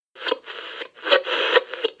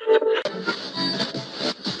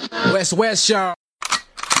West, y'all.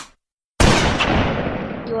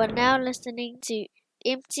 You are now listening to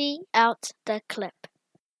Empty Out the Clip.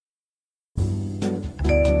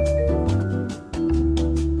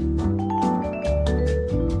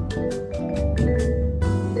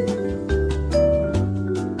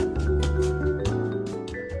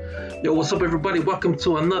 Yo, what's up, everybody? Welcome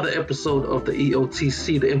to another episode of the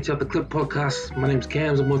EOTC, the Empty Out the Clip podcast. My name's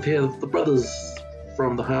Cams. I'm with here the brothers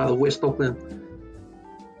from the heart of West Auckland.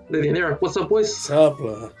 Lily and Eric, what's up, boys? What's up,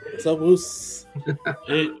 bro? What's up, Oos?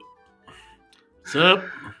 Hey, what's up?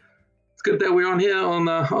 It's good that we're on here on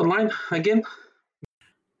online again.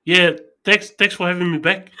 Yeah, thanks for having me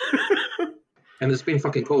back. And it's been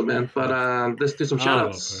fucking cold, man. But let's do some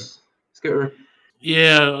shout-outs. Let's get her.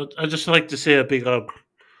 Yeah, I just like to say a big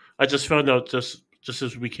I just found out just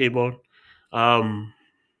as we came on,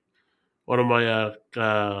 one of my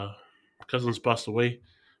cousins passed away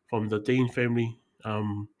from the Dean family.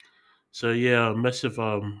 So yeah, massive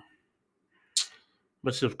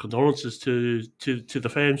condolences to the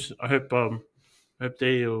fans. I hope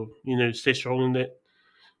they stay strong in that.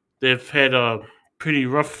 They've had a pretty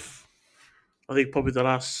rough. I think probably the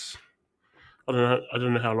last. I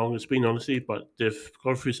don't know how long it's been, honestly, but they've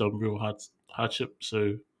gone through some real hardship.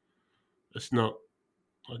 So it's not.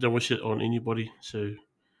 I don't wish it on anybody. So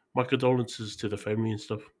my condolences to the family and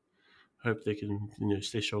stuff. I hope they can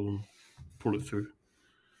stay strong and pull it through.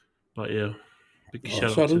 But yeah, big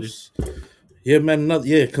shout out to them. Yeah, man.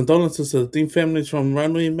 Condolences to the Dean families from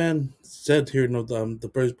Runway, man. Sad hearing of the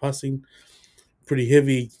bros passing. Pretty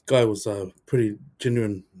heavy guy, was a pretty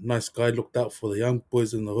genuine, nice guy. Looked out for the young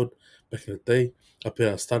boys in the hood back in the day up at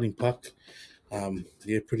our starting park.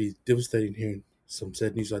 Pretty devastating hearing some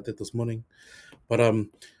sad news like that this morning. But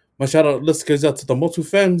my shout out list goes out to the Motu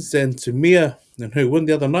fans and to Mia and who won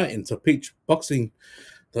the other night, and to Peach Boxing.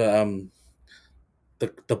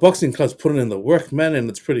 The boxing club's putting in the work, man, and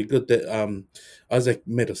it's pretty good that Isaac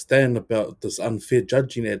made a stand about this unfair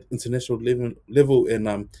judging at international level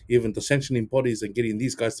and even the sanctioning bodies and getting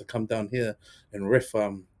these guys to come down here and ref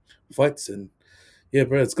fights. And yeah,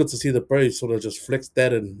 bro, it's good to see the bros sort of just flex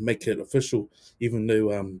that and make it official, even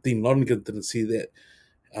though Dean Lonergan didn't see that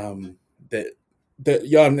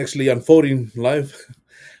yarn actually unfolding live.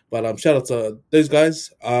 But shout out to those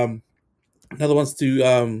guys. Another one's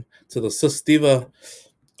to the Sis Diva.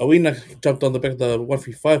 Awina jumped on the back of the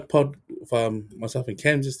 135 pod with myself and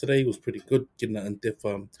Cams yesterday. It was pretty good, getting an in-depth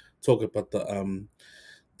talk about the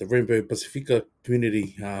Rainbow Pacifica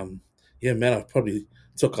community. Yeah, man, I probably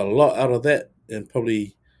took a lot out of that and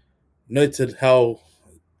probably noted how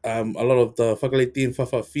a lot of the whakaleti and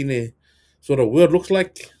whawhawhine sort of world looks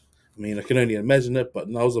like. I mean, I can only imagine it,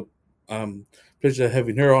 but that was a pleasure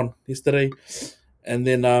having her on yesterday. And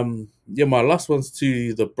then, my last one's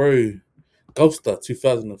to the bro, Ghoster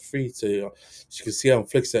 2003. So you can see him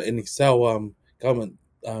flex at NXL government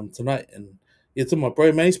tonight. And yeah, to my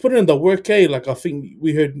bro, man, he's putting in the work, eh? Like, I think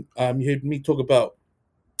we heard, you heard me talk about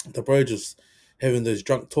the bro just having those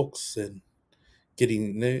drunk talks and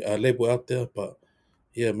getting a label out there. But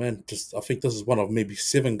yeah, man, I think this is one of maybe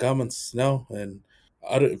 7 garments now. And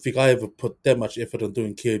I don't think I ever put that much effort on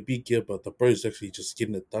doing KOB gear, but the bro's actually just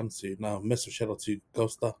getting it done. So now, massive shout out to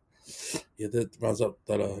Ghoster. Yeah, that rounds up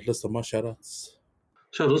the list of my shout outs.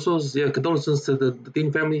 Shout out condolences to the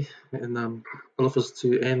Dean family and all of us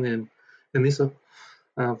to Anne and Lisa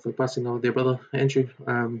for passing on their brother Andrew.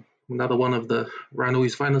 Another one of the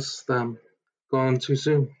Ranoi's finest gone too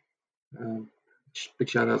soon. Big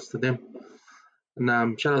shout outs to them.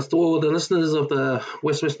 And shout outs to all the listeners of the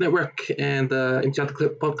West Network and the Empty Out the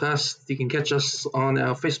Clip podcast. You can catch us on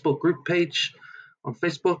our Facebook group page on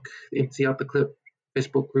Facebook, the Empty Out the Clip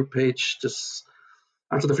Facebook group page. Just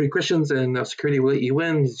answer the 3 questions and our security will let you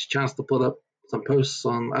in. It's a chance to put up some posts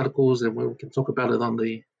on articles and we can talk about it on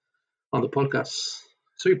the podcast.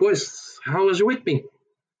 Sweet boys, how has your week been?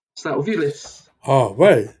 Start with you, Liz. Oh,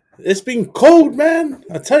 right. It's been cold, man.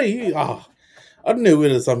 I tell you, I don't know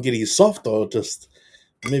whether I'm getting soft or just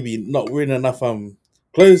maybe not wearing enough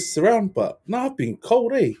clothes around, but no, I've been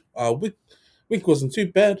cold, eh? Week wasn't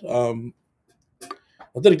too bad.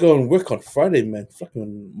 I did go and work on Friday, man.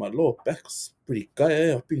 Fucking my lower back's pretty guy.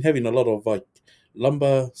 Eh? I've been having a lot of like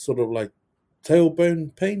lumbar, sort of like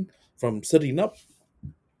tailbone pain from sitting up.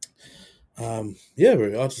 Yeah,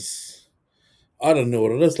 bro. I don't know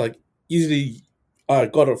what it is. Like usually, I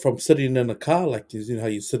got it from sitting in a car, like you know how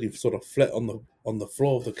you're sitting sort of flat on the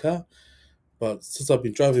floor of the car. But since I've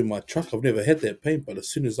been driving my truck, I've never had that pain. But as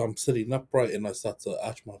soon as I'm sitting upright and I start to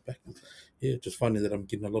arch my back, yeah, just finding that I'm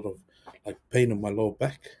getting a lot of like pain in my lower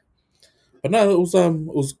back. But no, it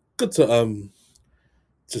was good to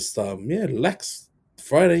relax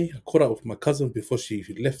Friday, I caught up with my cousin before she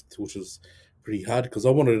left, which was pretty hard because I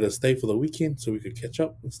wanted her to stay for the weekend so we could catch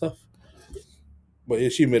up and stuff. But yeah,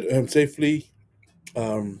 she made it home safely.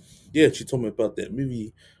 Yeah, she told me about that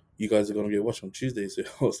movie you guys are gonna get watch on Tuesday. So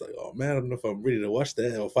I was like, oh man, I don't know if I'm ready to watch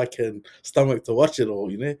that or if I can stomach to watch it or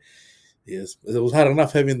Yes, it was hard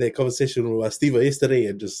enough having that conversation with Steve yesterday,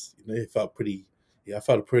 and just it felt pretty. Yeah, I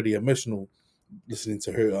felt pretty emotional listening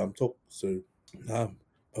to her talk. So, my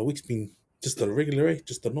week's been just the regular,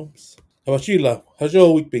 just the norms. How about you, La? How's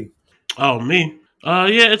your week been? Oh, me.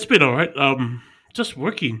 Yeah, it's been all right. Just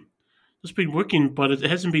working. Just been working, but it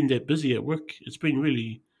hasn't been that busy at work. It's been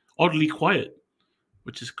really oddly quiet,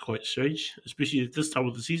 which is quite strange, especially at this time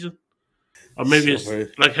of the season. Or maybe So it's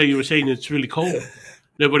very, like how you were saying, it's really cold.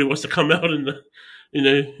 Nobody wants to come out and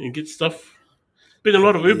and get stuff. Been a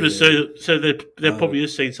lot of Ubers, yeah, so they uh, probably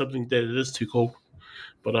is saying something that it is too cold.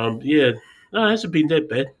 But yeah, no, it hasn't been that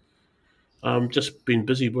bad. Just been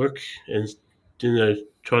busy work and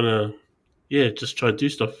trying to just try to do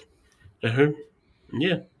stuff at home. And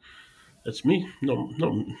yeah, that's me.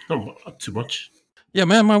 Not too much. Yeah,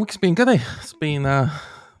 man, my week's been good. It's been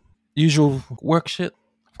usual work shit.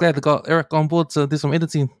 Glad I got Eric on board to do some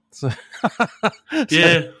editing. So, so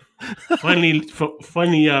Yeah, finally,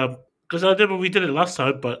 because I remember we did it last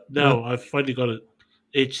time, but yeah, now I've finally got it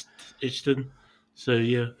etched, etched in. So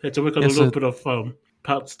yeah, had to work on yeah. a little So, bit of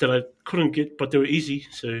parts that I couldn't get, but they were easy.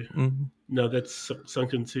 So mm, now that's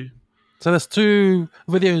sunk in too. so there's 2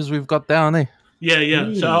 videos we've got down, eh? Yeah,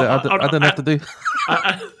 yeah. So That I didn't have to do.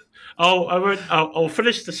 I, I'll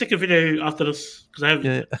finish the second video after this because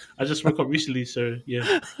Yeah, I just woke up recently. So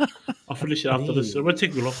yeah, I'll finish it after this. It damn, won't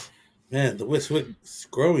take me long. man, the West Wick's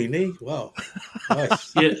growing, eh? Wow,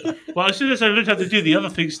 nice. Yeah. Well, as soon as I learn how to do the other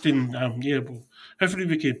things, then well, hopefully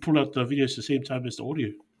we can pull out the videos at the same time as the audio.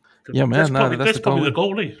 yeah, man. No, that's That's the probably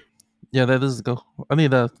goal. the Eh? goal, eh? Yeah, that is the goal. I need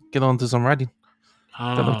to get on to some writing.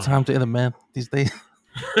 Got no Ah. time to edit, man, these days.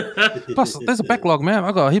 Plus, there's a backlog, man.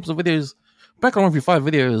 I got heaps of videos. Backlog every 5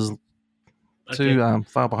 videos Okay. too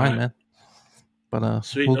far behind, Alright. man. But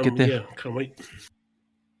Sweet. we'll get there. Yeah. Can't wait.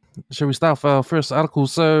 Shall we start with our first article?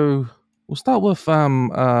 So we'll start with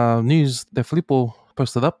news that Filippo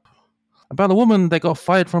posted up about a woman that got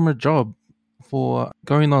fired from her job for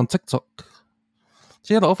going on TikTok.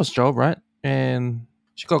 She had an office job, right? And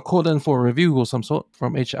she got called in for a review or some sort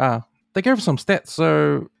from HR. They gave her some stats.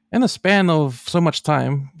 So in a span of so much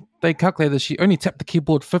time, they calculated she only tapped the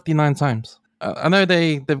keyboard 59 times. I know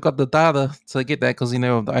they've got the data to get that because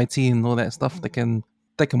of the IT and all that stuff. They can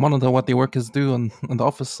monitor what their workers do on the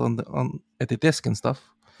office on at the desk and stuff.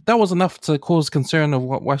 That was enough to cause concern of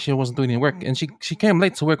why she wasn't doing any work, and she came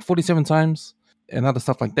late to work 47 times and other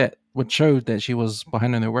stuff like that, which showed that she was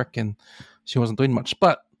behind on her work and she wasn't doing much.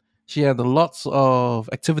 But she had lots of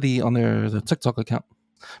activity on the TikTok account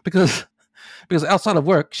because outside of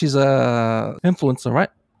work she's a influencer, right?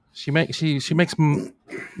 She makes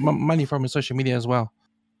money from her social media as well.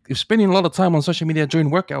 You're spending a lot of time on social media during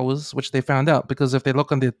work hours, which they found out because if they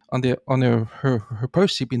look on her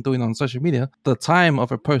posts she's been doing on social media, the time of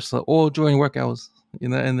her posts are all during work hours,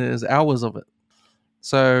 and there's hours of it.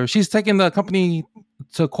 So she's taking the company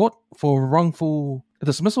to court for wrongful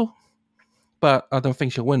dismissal, but I don't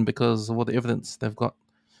think she'll win because of all the evidence they've got.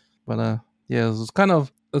 But yeah, it's kind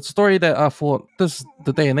of a story that I thought this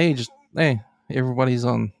the day and age. Hey, everybody's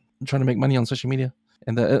on trying to make money on social media,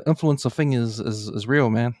 and the influencer thing is real,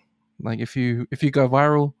 man. Like if you go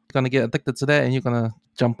viral, you're gonna get addicted to that, and you're gonna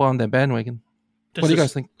jump on that bandwagon. What That's do you guys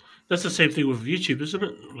just think? that's the same thing with YouTube, isn't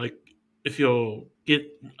it? Like if you get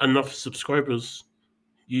enough subscribers,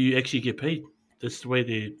 you actually get paid. That's the way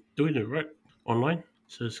they're doing it, right? Online.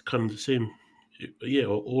 So it's kind of the same. Yeah,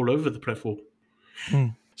 all over the platform.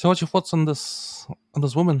 So, what's your thoughts on this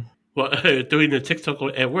woman? Well, doing the TikTok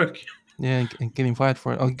at work. Yeah, and getting fired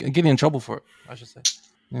for it, or getting in trouble for it, I should say.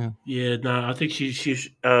 Yeah. Yeah, no, I think she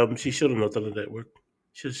should have not done that work.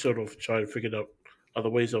 She should sort of try and figure out other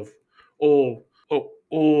ways of, or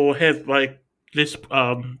have like less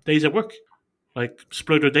days at work, like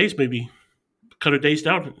split her days maybe, cut her days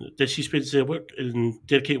down that she spends at work and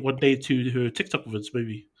dedicate one day to her TikTok events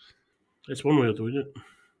maybe. That's one way of doing it.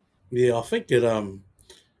 Yeah, I think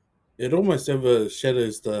it almost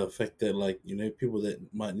overshadows the fact that people that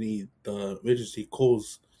might need the emergency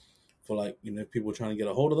calls for people trying to get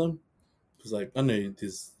a hold of them. Because I know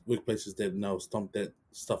there's workplaces that now stomp that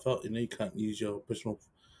stuff out. You can't use your personal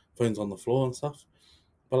phones on the floor and stuff.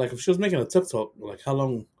 But if she was making a TikTok, how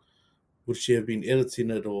long would she have been editing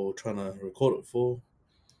it or trying to record it for?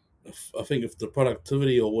 I think if the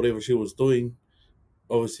productivity or whatever she was doing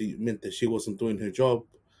obviously meant that she wasn't doing her job,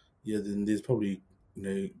 yeah, then there's probably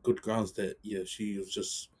good grounds that she was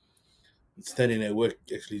just standing at work,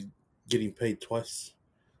 actually getting paid twice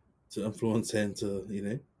to influence and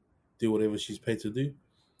to do whatever she's paid to do.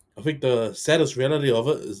 I think the saddest reality of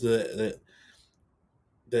it is that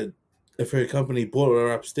if her company brought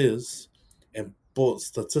her upstairs and brought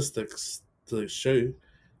statistics to show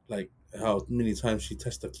like how many times she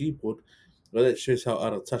touched the keyboard, well, that shows how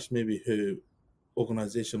out of touch maybe her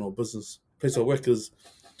organization or business place of work is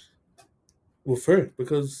with her.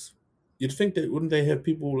 Because you'd think that wouldn't they have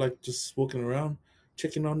people like just walking around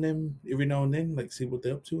checking on them every now and then, like see what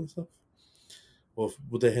they're up to and stuff? Or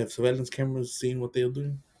would they have surveillance cameras seeing what they're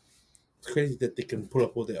doing? It's crazy that they can pull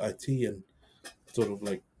up all their IT and sort of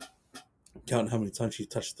like count how many times she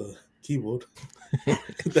touched the keyboard.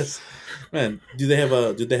 That's man. Do they have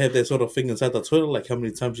that sort of thing inside the toilet? Like how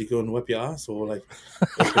many times you go and wipe your ass, or like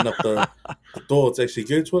open up the door to actually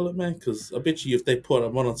go to toilet, man? Because I bet you if they put a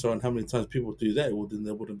monitor on how many times people do that, well then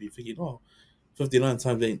they wouldn't be thinking, 59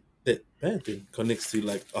 times ain't that bad. Then connects to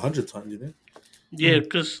like 100 times, Yeah,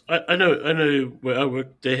 because I know where I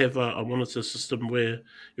work, they have a monitor system where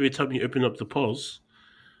every time you open up the POS,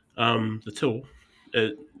 the till,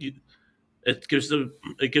 it you, it gives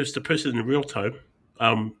the person in real time,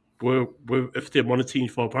 where if they're monitoring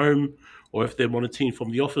from home or if they're monitoring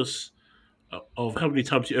from the office, of how many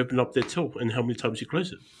times you open up their till and how many times you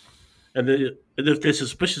close it, and if they're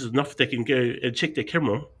suspicious enough, they can go and check their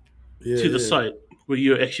camera Yeah, to the yeah. site where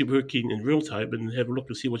you're actually working in real time and have a look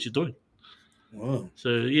and see what you're doing. Wow. So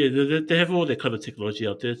yeah, they have all that kind of technology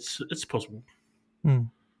out there. It's possible. Hmm.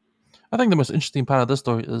 I think the most interesting part of this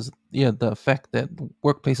story is, the fact that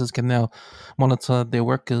workplaces can now monitor their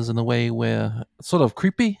workers in a way where it's sort of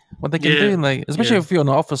creepy what they can Yeah, do. Like, especially yeah, if you're in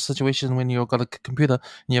an office situation when you've got a computer and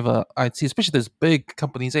you have a IT, especially those big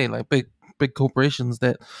companies, like big corporations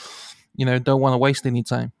that don't want to waste any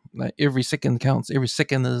time. Like every second counts. Every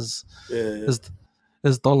second Yeah, yeah, is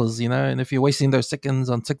is dollars, and if you're wasting those seconds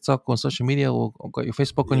on TikTok or social media or got your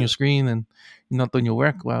Facebook on your yeah, screen and you're not doing your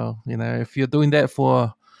work well, if you're doing that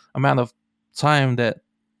for amount of time that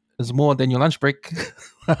is more than your lunch break,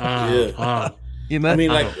 ah, yeah. ah, you I know, mean,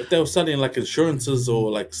 like ah, if they were selling like insurances or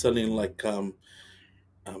like selling like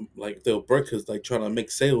they were brokers like trying to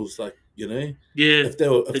make sales, like yeah. if They they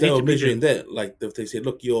need were to be measuring there. that, like if they said,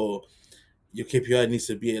 look, your KPI needs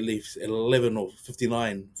to be at least 11 or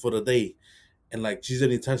 59 for the day, and like she's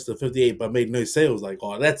only touched the 58 but made no sales, like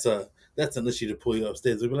that's an issue to pull you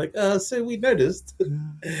upstairs. We'd be like, so we noticed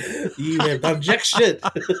you have done jack shit.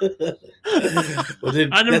 Well,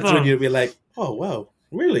 then I that's when remember, you'd be like, oh wow,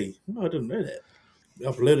 really? No, I didn't know that.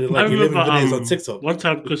 Uploaded I like remember 11 videos on TikTok. one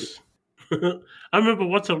time because I remember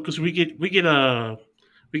one time because we get a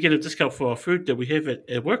discount for our food that we have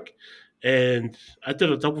at work, and I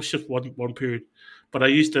did a double shift one period, but I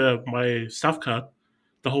used my staff card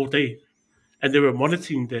the whole day, and they were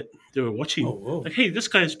monitoring that. They were Oh watching, whoa, like, hey, this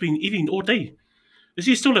guy's been eating all day. Is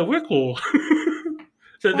he still at work or?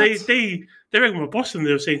 So they what? they they rang my boss and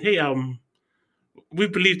they were saying, hey, we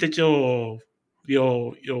believe that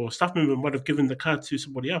your staff member might have given the card to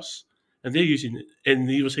somebody else, and they're using it. And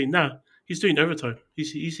he was saying, nah, he's doing overtime.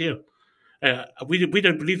 He's here. We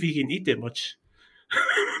don't believe he can eat that much.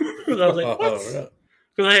 And I was like, what? Right.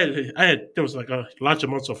 Because I had there was like a large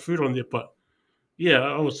amounts of food on there, but yeah,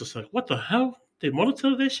 I was just like, what the hell? They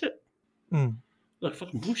monitor that shit? Mm. Like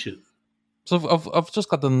fucking bullshit. So I've just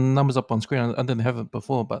got the numbers up on screen. I didn't have it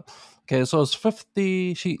before, but okay. So it's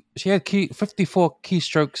 50. She had 54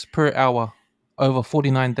 keystrokes per hour over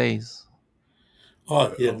 49 days.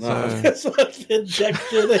 Oh yeah, no, Oh, So that's fucking jack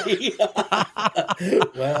shit.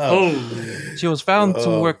 Wow. oh, she was found to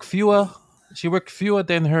Oh work fewer. She worked fewer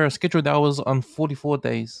than her scheduled hours on 44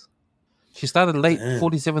 days. She started late damn.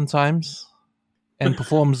 47 times and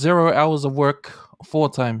performed 0 hours of work 4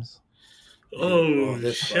 times. Yeah. Oh, oh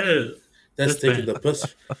that's fucking. shit. That's That's taking bad. the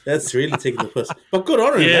piss. That's really taking the piss. But good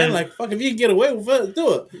on her, man. Yeah, Like, fuck, if you can get away with it,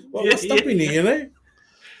 do it. yeah, What's yeah, stopping you? yeah. You know?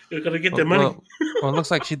 You gotta get Well, the money. well, well, it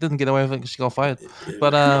looks like she didn't get away with it because she got fired. Yeah,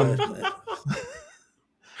 But right, man.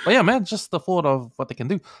 but yeah, man, just the thought of what they can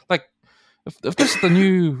do. Like, if this is the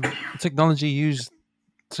new technology used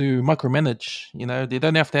to micromanage, they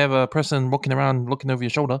don't have to have a person walking around looking over your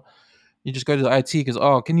shoulder. You just go to the IT because,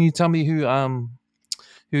 can you tell me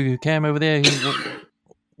who Cam over there?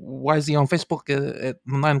 Why is he on Facebook at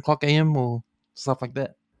 9 o'clock a.m. or stuff like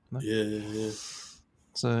that? You know? Yeah, yeah, yeah.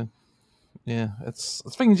 So yeah, it's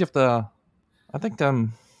things you have to. I think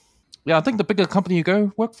I think the bigger company you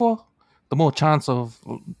go work for, the more chance of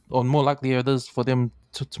or more likely it is for them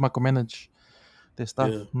to micromanage their stuff.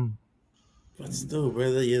 Yeah. But still,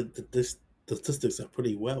 brother, yeah, the statistics are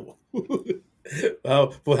pretty well.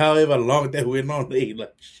 For however long that went on, they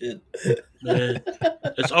like shit. Man,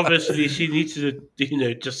 it's obviously she needs to,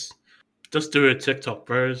 just do a TikTok,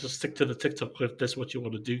 bro. Just stick to the TikTok if that's what you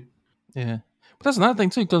want to do. Yeah. But that's another thing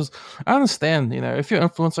too, because I understand, if you're an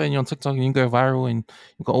influencer and you're on TikTok and you go viral and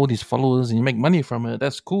you've got all these followers and you make money from it,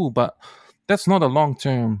 that's cool. But that's not a long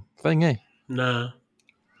term thing, eh? Nah,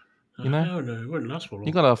 You know, hell no, it won't last for you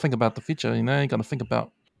long. gotta think about the future. You gotta think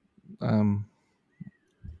about um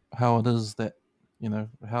how it is that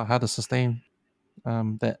how to sustain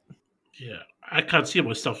that. Yeah, I can't see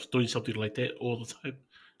myself doing something like that all the time.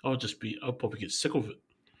 I'll probably get sick of it.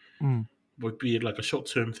 Mm, Would be like a short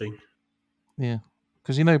term thing. yeah,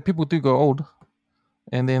 because people do go old,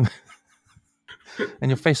 and then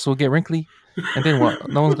and your face will get wrinkly, and then what?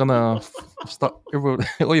 No one's gonna start.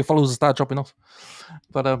 All your followers will start dropping off.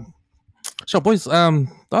 But so boys, the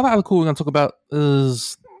other article we're gonna talk about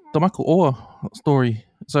is the Michael Orr story.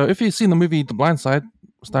 So if you've seen the movie The Blind Side,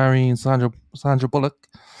 starring Sandra Bullock,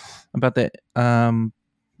 about that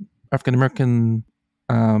African American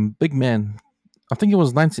big man. I think he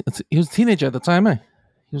was 19. He was a teenager at the time, eh?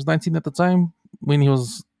 He was 19 at the time when he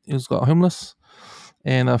was got homeless,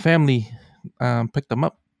 and a family picked him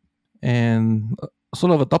up and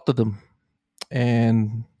sort of adopted him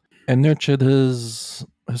and nurtured his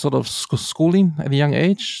sort of schooling at a young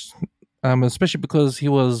age, especially because he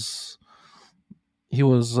was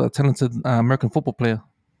a talented American football player,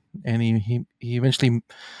 and he eventually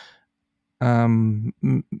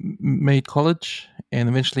made college and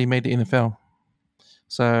eventually made the NFL.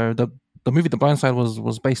 So the movie The Blind Side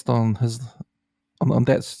was based on his on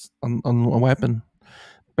that on what happened,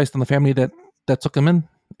 based on the family that took him in,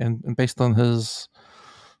 and based on his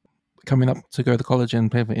coming up to go to college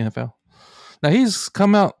and play for NFL. Now he's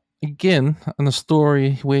come out again in a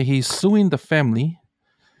story where he's suing the family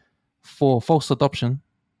for false adoption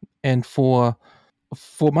and for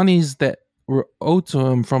monies that were owed to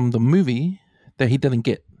him from the movie that he didn't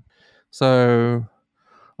get. So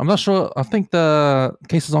I'm not sure. I think the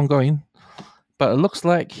case is ongoing, but it looks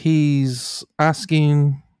like he's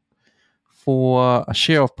asking for a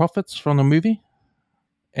share of profits from the movie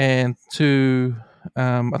and to,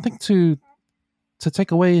 I think to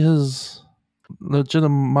take away his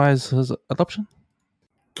legitimize his adoption.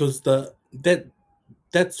 Because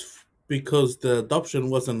that's because the adoption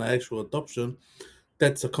wasn't an actual adoption.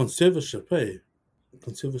 That's a conservatorship, hey,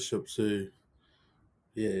 conservatorship. So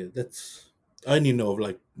yeah, that's I only know of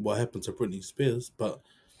like what happened to Britney Spears, but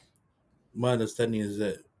my understanding is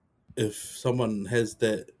that if someone has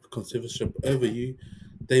that conservatorship over you,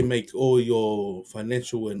 they make all your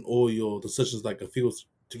financial and all your decisions. Like if he was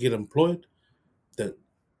to get employed, that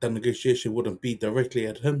the negotiation wouldn't be directly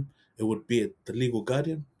at him; it would be at the legal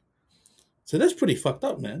guardian. So that's pretty fucked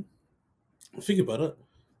up, man. Think about it.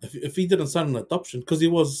 If he didn't sign an adoption, because he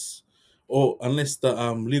was, or unless the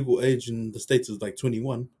legal age in the states is like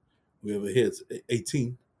 21, we over here it's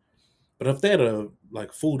 18. But if they had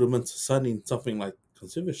like fooled him into signing something like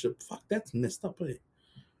conservatorship, fuck, that's messed up, eh?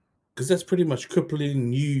 Because that's pretty much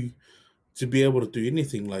crippling you to be able to do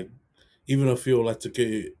anything. Like even if you like to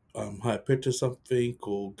go hire purchase something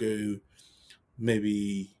or go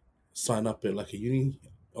maybe sign up at like a uni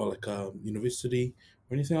or like a university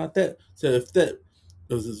or anything like that. So if that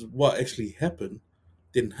is what actually happened,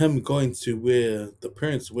 then him going to where the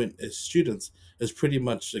parents went as students is pretty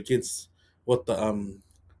much against what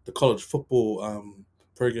the college football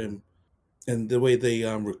program and the way they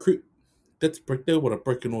recruit. They would have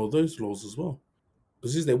broken all those laws as well.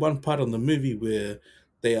 Because there's that one part in the movie where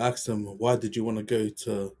they asked him, "Why did you want to go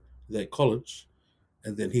to that college?"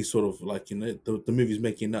 And then he's sort of like, the movie's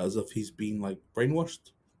making out as if he's being like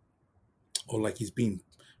brainwashed or like he's being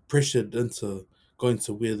pressured into going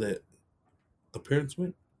to where that the parents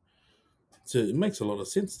went. So it makes a lot of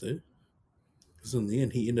sense though, because in the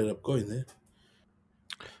end he ended up going there.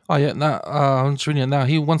 Oh yeah, now I'm just reading it now.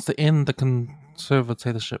 He wants to end the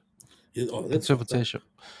conservatorship. Oh, that's fucked up. Conservatorship.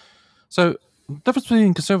 So the difference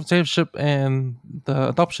between conservatorship and the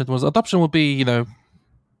adoption would be,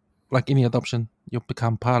 like any adoption, you'll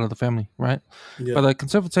become part of the family, right? Yeah, But a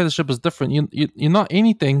conservatorship is different. You're not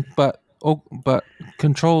anything but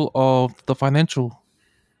control of the financial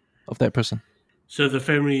of that person. So that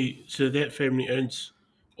family earns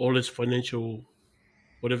all his financial,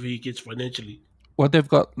 whatever he gets financially. Well,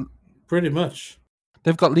 pretty much.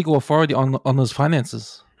 they've got legal authority on his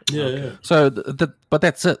finances. Yeah, Okay. yeah. So, but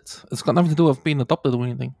that's it. It's got nothing to do with being adopted or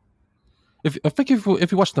anything. If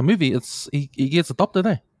you watch the movie, it's he gets adopted,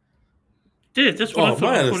 eh? Yeah, that's what I Oh, thought. my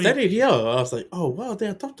I thought understanding, yeah. I was like, oh wow, they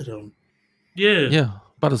adopted him. yeah. Yeah,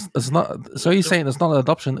 But it's not. So he's saying it's not an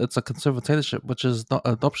adoption; it's a conservatorship, which is not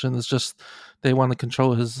adoption. It's just they want to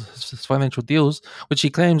control his financial deals, which he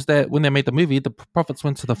claims that when they made the movie, the profits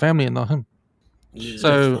went to the family and not him. Yeah, that's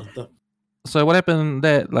So fucked up. so what happened?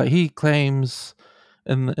 That like he claims,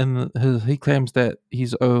 he claims that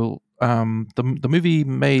he's the movie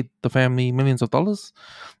made the family millions of dollars.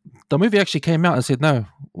 The movie actually came out and said no,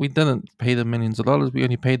 we didn't pay them millions of dollars. We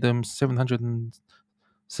only paid them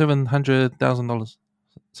 $700,000,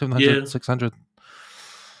 Yeah.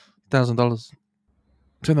 $600,000,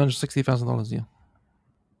 $760,000. Yeah.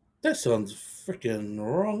 That sounds freaking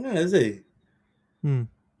wrong, is it? Hmm.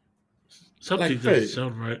 Something Like, bro, doesn't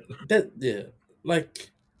sound right. that yeah, like,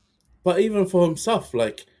 but even for himself,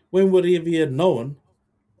 like, when would he have had known?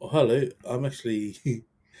 Oh, hello, I'm actually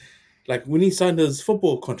like when he signed his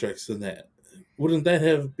football contracts and that. Wouldn't that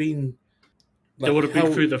have been It would like have been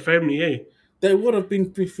how through the family, eh? that would have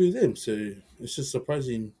been through them? So it's just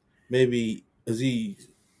surprising. Maybe is he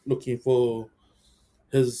looking for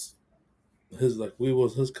his like we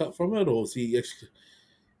was his cut from it, or is he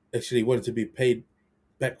actually wanted to be paid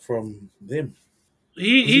back from them? Because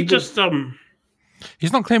He he would. just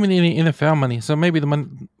He's not claiming any NFL money, so maybe the money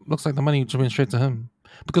looks like the money just went straight to him.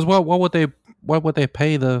 Because why would they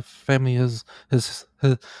pay the family his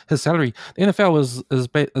salary? The NFL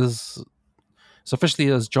is officially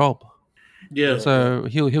his job, yeah. Yeah, so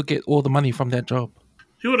he'll get all the money from that job.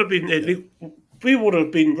 He would have been yeah, we would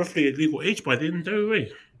have been roughly at legal age by then, don't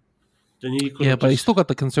we? Then he could Yeah, have but he's just still got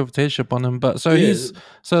the conservatorship on him. But so yeah. he's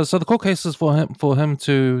so the court case is for him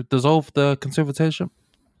to dissolve the conservatorship,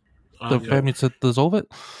 the okay. family to dissolve it,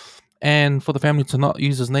 and for the family to not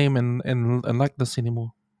use his name and likeness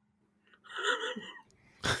anymore.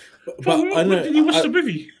 But I What know did you watch the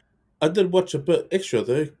movie? I did watch a bit extra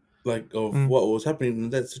though, like of Mm, what was happening in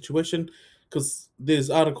that situation, because there's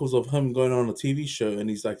articles of him going on a TV show and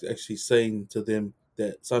he's like actually saying to them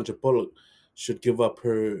that Sandra Bullock should give up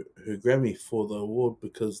her Grammy for the award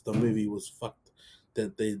because the movie was fucked.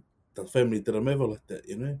 That the family did him over like that,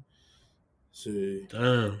 you know. So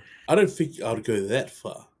Damn. I don't think I'd go that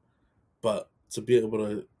far, but to be able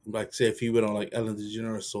to like say if he went on like Ellen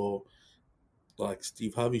DeGeneres or like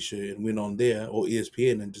Steve Harvey show and went on there or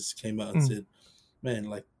ESPN and just came out and mm, said, "Man,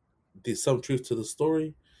 like there's some truth to the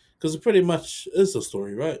story," because it pretty much is a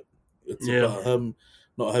story, right? It's Yeah. about him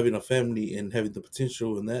not having a family and having the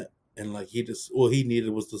potential and that, and like he just all he needed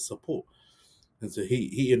was the support, and so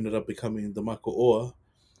he ended up becoming the Michael Orr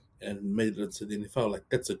and made it into the NFL. Like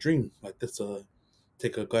that's a dream. Like that's a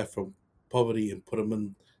take a guy from poverty and put him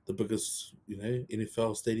in the biggest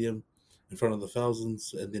NFL stadium in front of the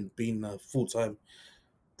thousands, and then being a full time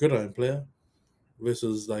gridiron player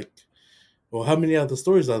versus like, well, how many other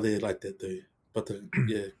stories are there like that though? But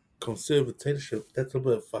the conservatorship, that's a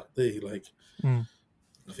bit fucked there. Like, mm.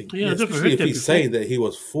 I think, Yeah, yeah, I never especially heard if that he's before. saying that he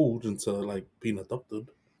was fooled into like being adopted.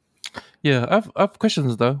 Yeah, I've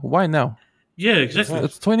questions though. Why now? Yeah, It's exactly.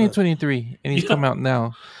 it's 2023 and he's come Yeah. out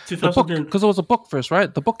now. The 2000 book, and because it was a book first,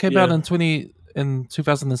 right? The book came out yeah. in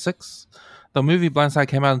 2006. The movie Blindside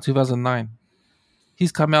came out in 2009.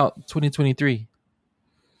 He's come out 2023.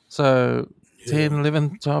 So Yeah, 10,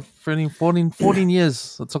 11, 12, 13, 14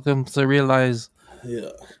 years it took him to realize yeah.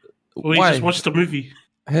 Well, he just why. watched the movie.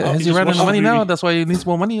 I, He Has he just ran out watched of the money now? movie. That's why he needs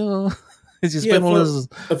more money, or has he yeah, spent all for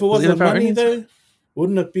if it his wasn't NFL money earnings? though,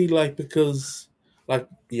 wouldn't it be like because like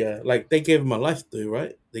yeah, like they gave him a life though,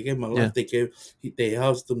 right? They gave him a Yeah. life. They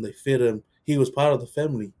housed him, they fed him. He was part of the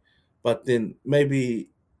family, but then maybe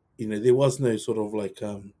there was no sort of like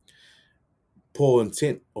poor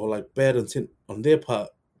intent or like bad intent on their part.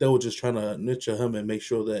 They were just trying to nurture him and make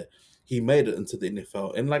sure that he made it into the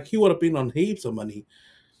NFL. And like he would have been on heaps of money.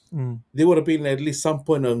 Mm, There would have been at least some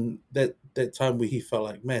point on that time where he felt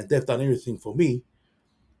like, man, they've done everything for me.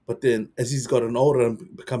 But then as he's gotten older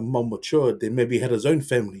and become more mature, then maybe he had his own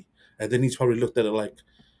family. And then he's probably looked at it like,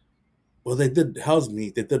 well, they did house me,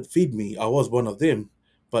 they did feed me. I was one of them,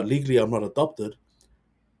 but legally I'm not adopted.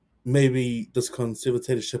 Maybe this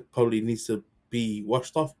conservatorship probably needs to be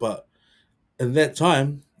washed off. But in that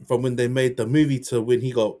time, from when they made the movie to when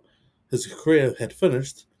he got his career had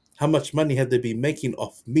finished, how much money had they been making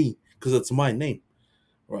off me? Because it's my name,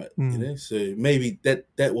 right? mm, So maybe that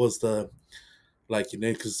was the like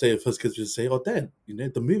because say if his kids would say, "Oh, Dad,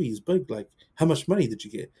 the movie is big. Like, how much money did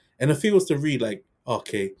you get?" And if he was to read like,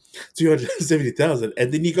 "Okay, 270,000,"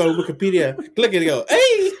 and then you go to Wikipedia, click it, and go,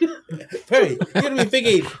 "Hey, Perry, you're gonna be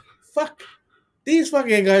thinking, fuck." These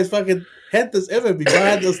fucking guys fucking had this ever before I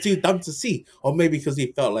had those too dumb to see. Or maybe because he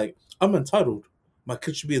felt like, I'm entitled. My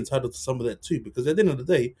kid should be entitled to some of that too. Because at the end of the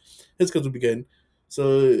day, his kids will be going,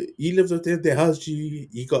 So you lived with them, they housed you,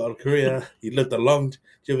 you got a career, you lived a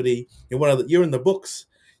longevity. You're in the books.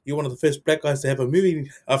 You're one of the first black guys to have a movie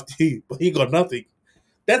after you, but you got nothing.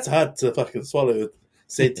 That's hard to fucking swallow.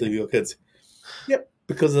 Say to your kids, yep,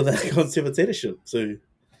 because of that conservatorship. So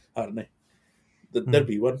I don't know. That'd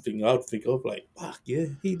be one thing I would think of. Like, fuck yeah,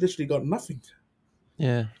 he literally got nothing.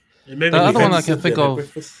 Yeah. And maybe The the other one Had to I family. can sit there think and have of,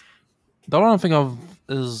 breakfast. the other one I think of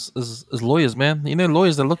is lawyers, man. You know,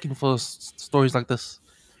 lawyers are looking for stories like this.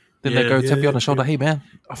 Then they Yeah, go tap you on Yeah, the shoulder. yeah, Hey, man,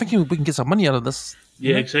 I think we can get some money out of this. You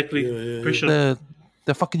yeah, know, exactly. yeah. Pressure.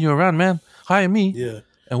 they're fucking you around, man. Hire me, Yeah,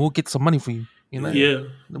 and we'll get some money for you. You know, yeah. Yeah,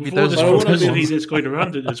 there'll be with all those this But it would have those been publicity ones. that's going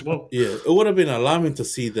around it as well. Yeah, it would have been alarming to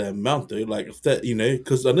see the amount though. Like if that,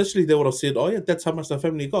 because initially they would have said, "Oh yeah, that's how much the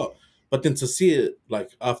family got," but then to see it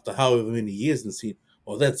like after however many years and see,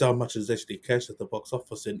 "Oh, that's how much is actually cashed at the box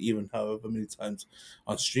office," and even however many times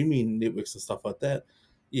on streaming networks and stuff like that,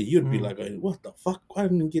 yeah, you'd be Mm, like, going, "What the fuck? Why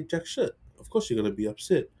didn't you get jack shit?" Of course, you're gonna be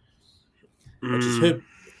upset. I just Mm, hope,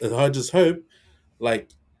 I just hope,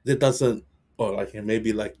 like that doesn't, or like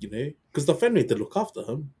maybe like because the family did look after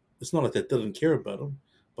him. It's not like they didn't care about him,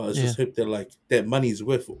 but I yeah. just hope that like that money's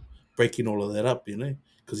worth breaking all of that up,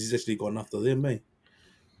 because he's actually gone after them, eh?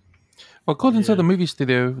 Well, according to yeah, the movie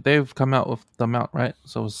studio, they've come out with the amount, right?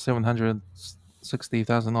 So it's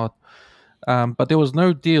 760,000 odd. But there was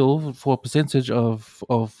no deal for a percentage of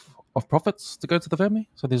profits to go to the family.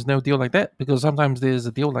 So there's no deal like that because sometimes there's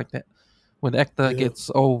a deal like that when the actor Yeah, gets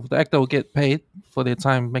the actor will get paid for their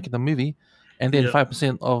time making the movie, and then yeah.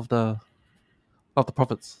 5% of the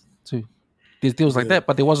profits too. There's deals like yeah, that,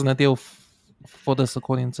 but there wasn't a deal for this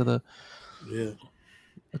yeah.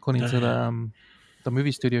 according to Damn. the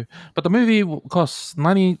movie studio. But the movie cost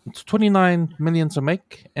 29 million to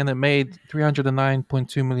make, and it made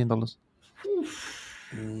 $309.2 million.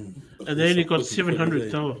 And Okay, they only some got quick figures, eh?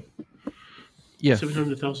 700,000. Yeah,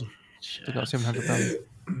 700,000. they got Shit. 700,000.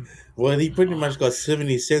 Well, he pretty much got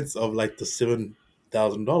 70 cents of like the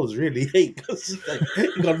 $7,000, really. Hey, because like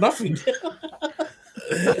he got nothing.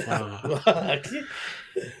 Wow. Fuck.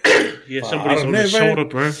 Yeah, But I somebody's don't on know, his bro. shoulder,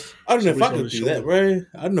 bro. I don't know if I Somebody's on could his do that, shoulder. bro.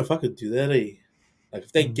 I don't know if I could do that, eh? Like,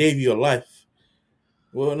 if they Mm. gave you a life,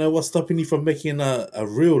 well, no, what's stopping you from making a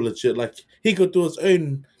real legit? Like, he could do his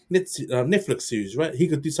own Netflix series, right? He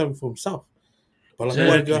could do something for himself. But like,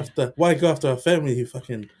 Exactly. why go after a family who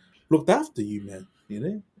fucking looked after you, man?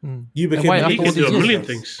 Mm. You And became why the He after all could biggest do these a in his years? million house.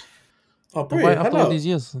 things. Oh, And why bro, after all these hello,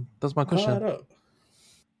 years? That's my question. hard up.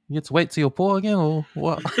 You get to wait till you're poor again, or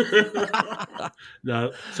what?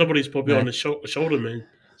 Nah, somebody's probably No. on his shoulder, man.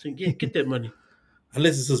 Saying, yeah, get that money.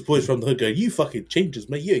 Unless it's his boys from the hood going, you fucking changes,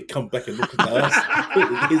 man. You ain't come back and look at us.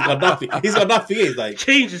 He's got nothing. He's got nothing. He's like,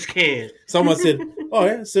 Change his can. someone said, oh,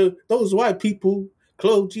 yeah, so those white people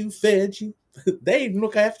clothed you, fed you. They didn't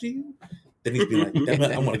look after you. Then he's been like, damn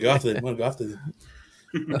it, I'm going to go after them. I'm going to go after them.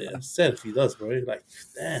 Yeah, it's sad if he does, bro. Like,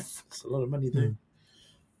 damn, it's a lot of money there. Mm.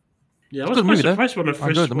 Yeah, I It's a was good quite movie though. surprised when I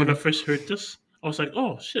enjoyed the I movie. first heard this. I was like,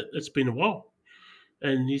 oh shit, it's been a while,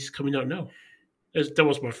 and he's coming out now. That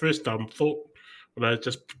was my first thought when I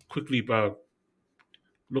just quickly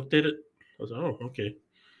looked at it. I was like, oh okay,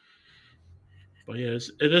 but yeah,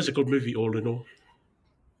 it is a good movie all in all.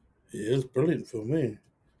 Yeah, it's brilliant film, man.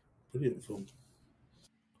 Brilliant film.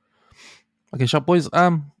 Okay, shop boys.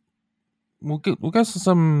 We'll go to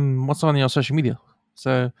some what's on your social media.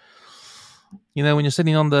 So when you're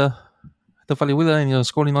sitting on the Valley Wheeler and you're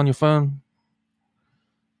scrolling on your phone,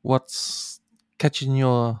 what's catching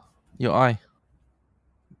your eye?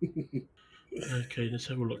 Okay, let's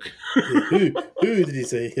have a look. Who did he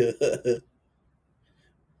say?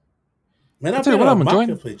 Man, I I've tell you been what, on I'm enjoying.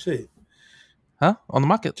 market page, hey. Huh? On the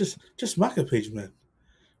market. Just market page, man.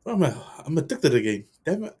 I'm addicted again.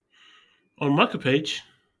 Damn it. On Market Page,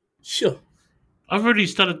 Sure. I've already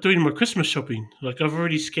started doing my Christmas shopping. Like I've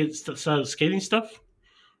already started scaling stuff,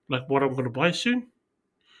 like what I'm going to buy soon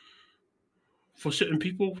for certain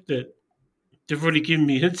people that they've already given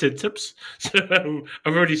me hints and tips. So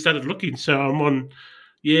I've already started looking. So I'm on.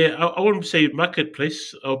 Yeah, I wouldn't say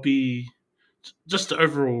marketplace. I'll be just the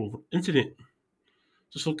overall internet.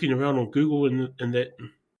 Just looking around on Google and that.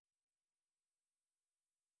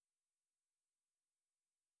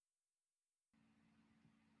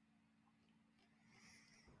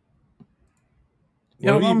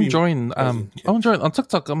 Yeah, What have you I'm been enjoying. browsing, I'm Kent? enjoying on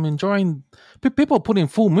TikTok. I'm enjoying people putting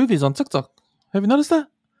full movies on TikTok. Have you noticed that?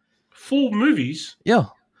 Full movies. Yeah,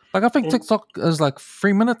 like I think On, TikTok is like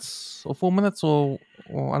 3 minutes or 4 minutes or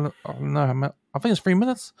I don't know. I think it's 3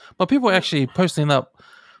 minutes, but people are actually posting up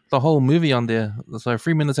the whole movie on there. So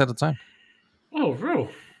 3 minutes at a time. oh, real.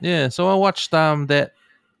 Yeah, so I watched that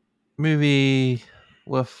movie.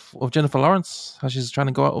 with Jennifer Lawrence. How she's trying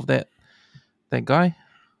to go out with that guy,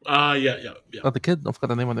 Yeah. the kid. I forgot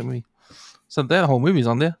the name of the movie. So that whole movie's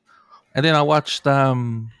on there. And then I watched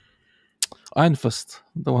Iron Fist,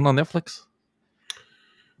 the one on Netflix.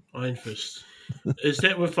 Iron Fist. Is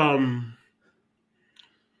that with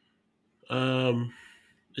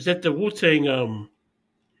is that the Wu Tang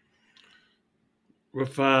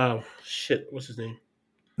with shit? What's his name?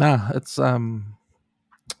 Nah, it's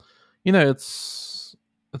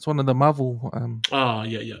it's one of the Marvel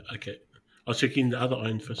Yeah. Okay. I was checking the other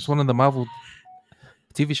Iron it's Fist. one of the Marvel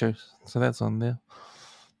TV shows. So that's on there.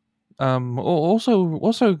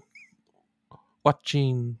 Also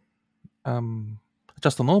watching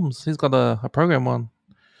Justin Norms. He's got a program on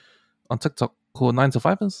TikTok called 9 to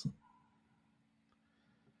 5ers.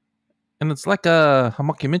 And it's like a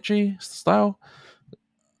mockumentary style,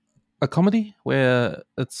 a comedy where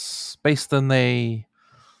it's based in a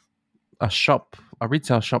shop, a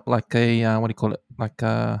retail shop, like a what do you call it? Like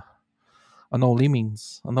an old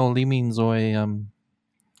Leamings, or a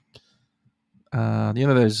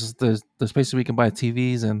there's places where you can buy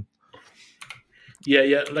TVs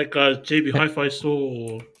Yeah, like JB Hi-Fi store.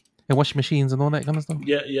 Or, and washing machines and all that kind of stuff.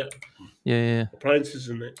 yeah, Yeah, appliances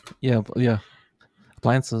in it. yeah.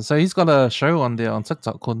 Appliances. So he's got a show on there on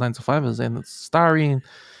TikTok called 9 to 5ers, and it's starring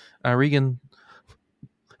Regan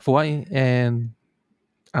Hawaii and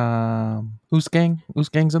who's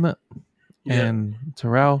gang's in it, Yeah. and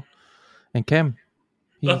Terrell and Cam.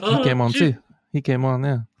 He came on too. He came on,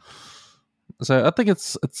 yeah. So I think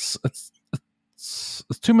it's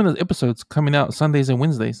 2-minute episodes coming out Sundays and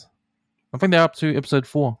Wednesdays. I think they're up to episode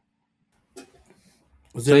 4.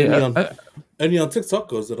 Is So, it yeah, only on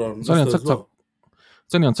TikTok or is it on it's only on Insta as TikTok. well?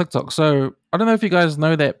 It's only on TikTok. So I don't know if you guys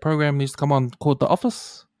know that program needs to come on called The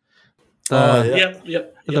Office. Yeah.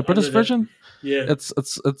 Yep. The British version. Yeah. It's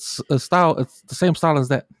a style. It's the same style as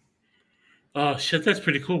that. Oh shit, that's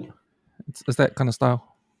pretty cool. It's that kind of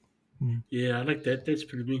style. Yeah, I like that. That's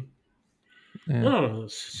pretty mean. Yeah. Oh,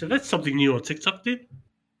 so that's something new on TikTok, then.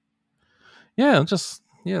 Yeah, it's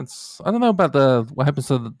I don't know about what happens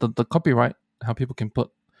to the copyright, how people can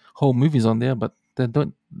put whole movies on there, but they're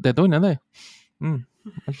doing it there.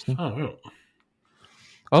 Interesting. Oh, right.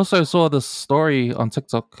 I also saw this story on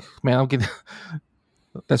TikTok. Man, I'm getting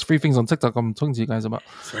there's 3 things on TikTok I'm talking to you guys about.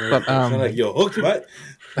 But Sound like you're hooked, right?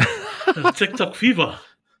 TikTok fever.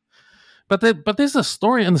 but there's a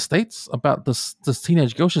story in the States about this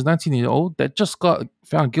teenage girl. She's 19 years old that just got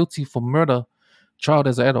found guilty for murder, child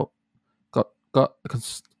as an adult. Got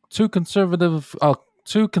 2 consecutive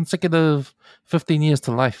 15 years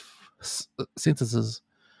to life sentences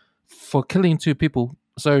for killing 2 people.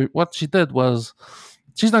 So what she did was,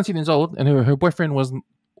 she's 19 years old, and her boyfriend was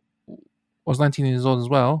 19 years old as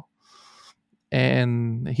well,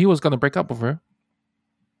 and he was going to break up with her.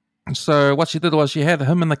 So what she did was, she had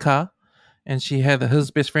him in the car, and she had his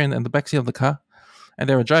best friend in the backseat of the car, and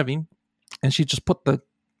they were driving, and she just put the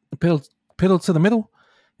pedal to the middle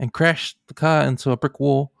and crashed the car into a brick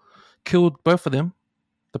wall, killed both of them,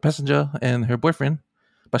 the passenger and her boyfriend,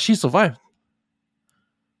 but she survived.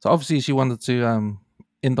 So obviously she wanted to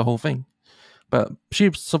end the whole thing, but she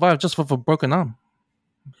survived just with a broken arm,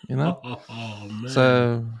 you know. Oh man.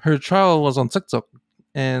 So her trial was on TikTok,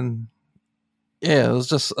 and yeah, it was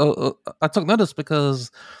just I took notice because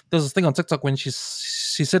there's this thing on TikTok when she's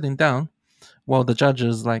sitting down while the judge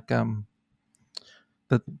is like her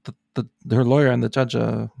lawyer and the judge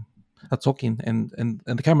are talking, and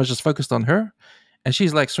the camera's just focused on her, and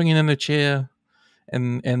she's like swinging in her chair,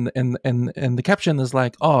 and the caption is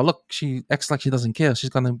like, oh look, she acts like she doesn't care, she's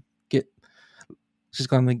gonna get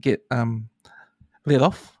let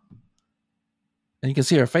off, and you can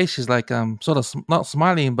see her face, she's like sort of not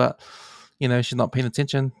smiling, but you know, she's not paying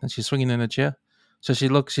attention, and she's swinging in her chair, so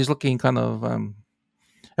she's looking kind of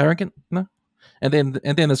arrogant, you know. And then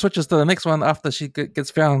it switches to the next one after she gets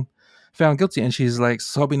found guilty, and she's like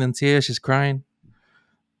sobbing in tears, she's crying,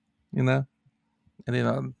 you know.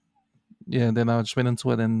 And then then I just went into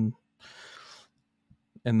it, and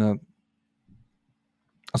I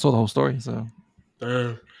saw the whole story. So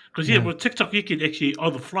because with TikTok you can actually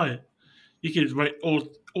on the fly, you can write all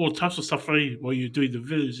types of stuff while you're doing the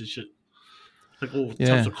videos and shit, like all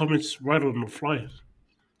types of comments right on the fly.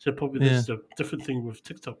 So probably that's the different thing with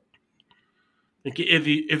TikTok. And get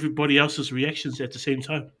everybody else's reactions at the same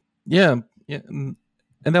time. Yeah, and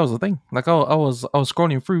that was the thing. Like I was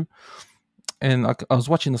scrolling through, and I was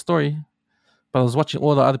watching the story, but I was watching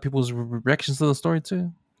all the other people's reactions to the story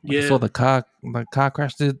too. Like I saw the car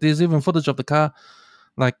crash. There's even footage of the car.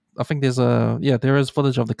 Like I think there is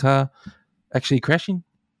footage of the car actually crashing.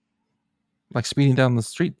 like speeding down the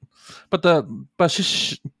street. But it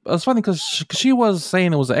was funny because she was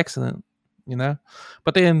saying it was an accident, you know.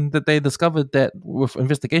 But then that they discovered that with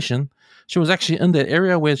investigation, she was actually in that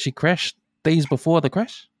area where she crashed days before the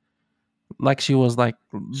crash. Like she was like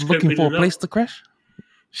looking Scoping for a it place out. to crash,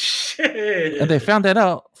 and they Shit. found that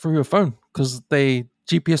out through her phone because they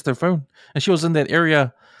GPS their phone, and she was in that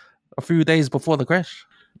area a few days before the crash.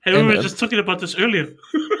 Hey, we And were just talking about this earlier.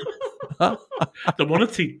 The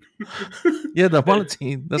monitoring. yeah, the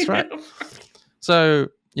bulletin. That's Yeah. right. So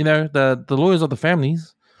the lawyers of the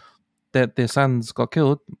families that their sons got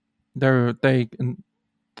killed, they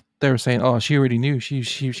were saying, oh, she already knew.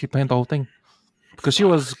 She planned the whole thing because she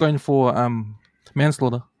was going for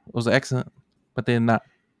manslaughter. It was an accident, but then that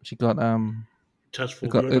she got Just it for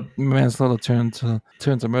got murder. manslaughter turned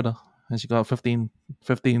to murder, and she got 15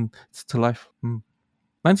 to life.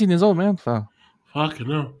 19 years old, man, for Fucking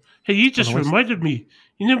hell. Hey, you on the just waist. reminded me.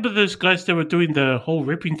 You remember those guys that were doing the whole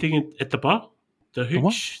ripping thing at the bar? The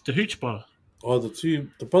what? The hooch bar. Oh,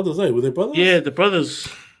 the brothers, were they brothers? Yeah, the brothers.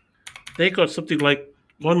 They got something like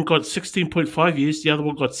one got 16.5 years, the other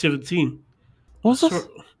one got 17. What I was saw, this?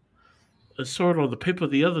 I saw it on the paper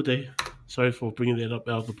the other day. Sorry for bringing that up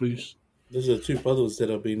out of the blues. Those are two brothers that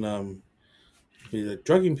have been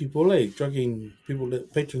drugging people, drugging people,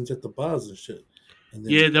 patrons at the bars and shit, and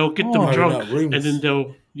then Yeah, they'll get them Oh, hiring drunk out and then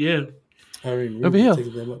rooms, hiring over rooms and here.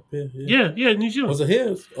 taking them up here. Yeah. yeah, New Zealand. Was it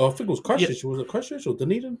here? Oh, I think it was Yeah, Christchurch. Was it Christchurch or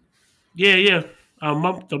Dunedin? yeah.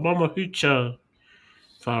 The mama hooch.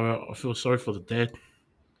 Far out. I feel sorry for the dad.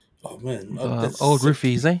 Oh man, The that's old sick.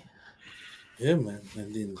 roofies, eh? Yeah, man.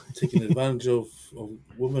 And then taking advantage of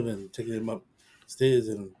women and taking them upstairs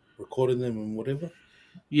and recording them and whatever.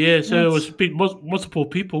 Yeah, so it was That's multiple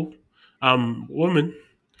people, women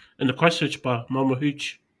in the Christchurch bar, Mama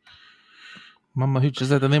Hooch. Mama Hooch. Is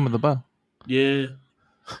that the name of the bar? Yeah,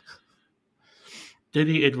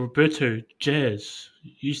 Daddy and Roberto Jazz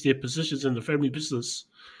used their positions in the family business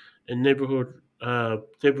and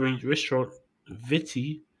neighboring restaurant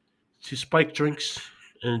Viti to spike drinks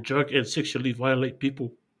and drug and sexually violate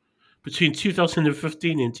people between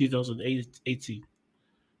 2015 and 2018.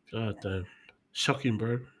 God damn. Shocking,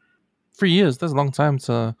 bro. 3 years. That's a long time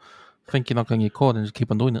to think you're not going to get caught and just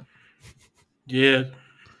keep on doing it. Yeah,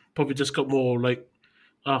 probably just got more like,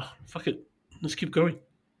 fuck it, let's keep going.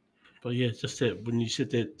 But yeah, just that when you said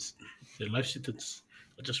that the life sentence,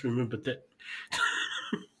 I just remembered that.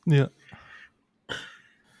 Yeah.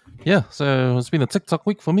 Yeah. So it's been a TikTok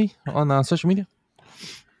week for me on social media.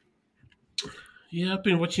 Yeah, I've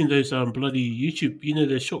been watching those bloody YouTube,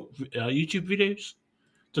 the short YouTube videos,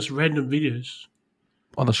 just random videos.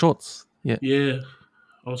 On the shorts. Yeah. Yeah,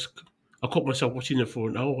 I was, I caught myself watching it for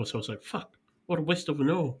an hour, so I was like, fuck, what a waste of an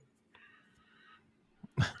hour.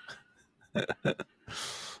 I've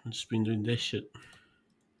just been doing that shit.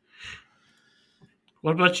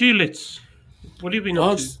 What about you, Let's? What have you been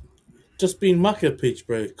up Oh, to? just been market pitch,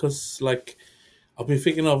 bro. Cause I've been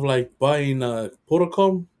thinking of buying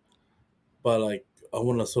Portacom, but I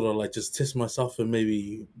want to sort of just test myself and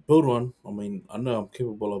maybe build one. I mean, I know I'm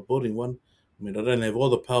capable of building one. I mean, I don't have all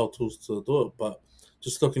the power tools to do it, but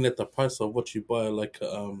just looking at the price of what you buy,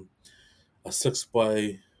 a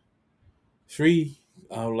 6x3,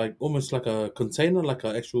 almost like a container, like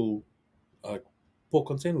an actual uh, port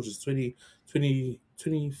container, which is 20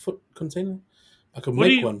 foot container. I can What do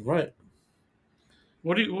make you, one, right? You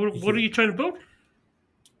what are can. you trying to build?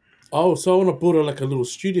 Oh, so I want to build a little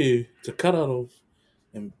studio to cut out of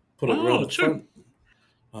and put it around Oh, the true.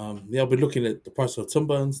 front. Yeah, I've been looking at the price of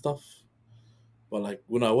timber and stuff, but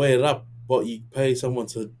when I weigh it up, what you pay someone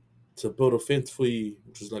to build a fence for you,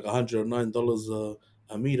 which is like $109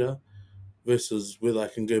 a meter, versus whether I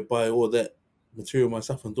can go buy all that material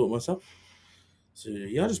myself and do it myself. So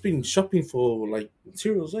yeah, I've just been shopping for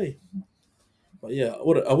materials, eh? But yeah,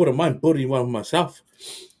 I wouldn't mind building one myself.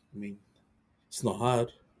 I mean, it's not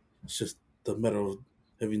hard. It's just the matter of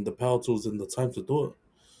having the power tools and the time to do it.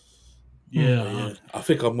 Hmm. Yeah, But yeah, I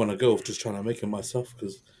think I'm gonna go with just trying to make it myself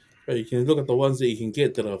because you can look at the ones that you can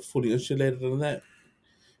get that are fully insulated and that,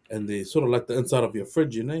 and they sort of like the inside of your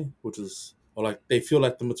fridge, which is or they feel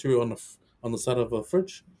like the material on the side of a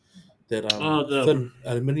fridge, that oh, thin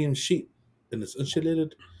aluminium sheet, and it's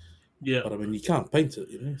insulated. yeah. But I mean, you can't paint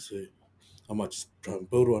it, So I might just try and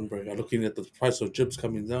build one, bro. I'm looking at the price of chips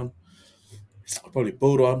coming down. I'll probably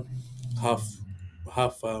build one, half,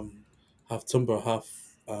 half, half timber,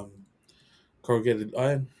 half corrugated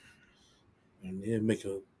iron, and yeah,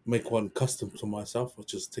 make one custom to myself. I'll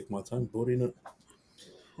just take my time building it.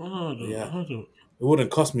 But yeah, I don't. it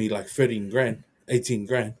wouldn't cost me like 13 grand, 18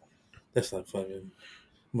 grand. That's like fucking.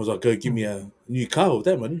 Might as well go give me a new car with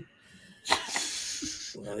that money.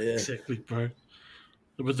 Oh, yeah. Exactly, bro.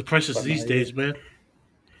 With the prices But these nah, days, man.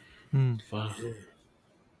 Hmm. Fuck. yeah.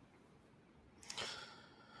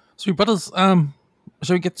 So, brothers, shall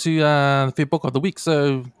we get to the favorite book of the week?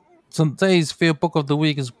 So, today's favorite book of the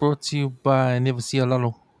week is brought to you by Never See a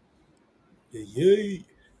Lalo. Yeah.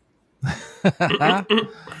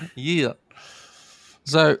 Yeah.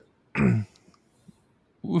 So,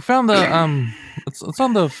 we found the it's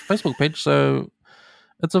on the Facebook page. So,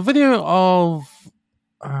 it's a video of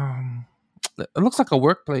it looks like a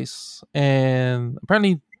workplace, and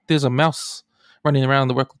apparently there's a mouse running around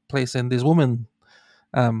the workplace, and there's women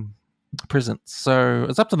um present. So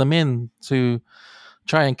it's up to the men to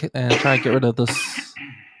try and get rid of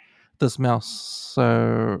this mouse.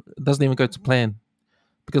 So it doesn't even go to plan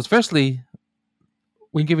because firstly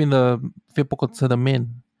we're giving the Fipoko to the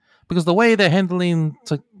men because the way they're handling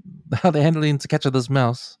to how they're handling to capture this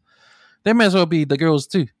mouse, they may as well be the girls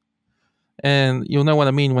too. And you'll know what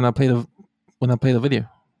I mean when I play the video.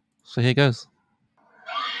 So here goes.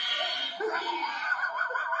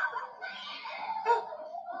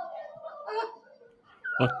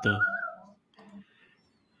 What the?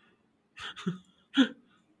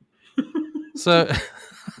 So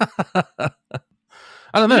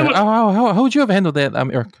I don't You know know. what? How would you ever handle that,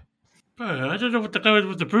 Eric? Bro, I don't know what the guy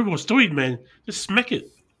with the broom was doing, man. Just smack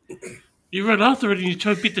it. You run after it and you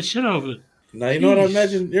try to beat the shit out of it. Now, you know what I Jeez.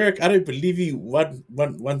 imagine, Eric? I don't believe you one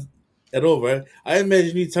at all, bro. I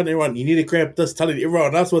imagine you telling everyone you need to grab this, telling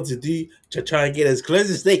everyone else what to do to try and get as close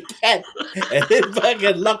as they can, and then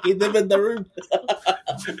fucking locking them in the room.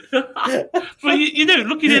 But you know,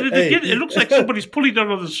 looking at it Hey. again, it looks like somebody's pulling down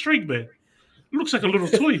on the string, man. It looks like a little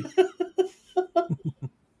toy.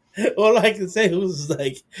 All I can say was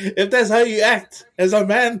like, if that's how you act as a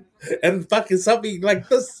man and fucking something like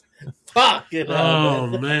this, fucking hell, Oh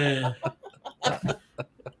man. man.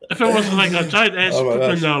 If it wasn't like a giant ass Oh my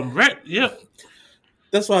flipping gosh. rat, yeah.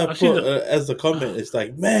 That's why I I've seen put the as the comment. It's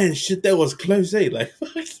like, man, shit, that was close, eh? Like,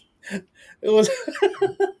 it was.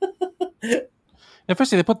 And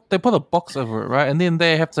firstly, they put a box over it, right, and then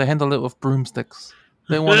they have to handle it with broomsticks.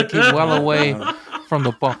 They want to keep well away Nah, from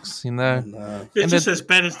the box, you know. nah. It's And just as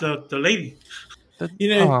bad as the lady. You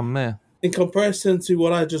know, oh man, in comparison to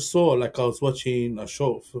what I just saw, like I was watching a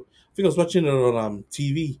show. I think I was watching it on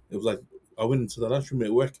TV. It was like I went into the lunchroom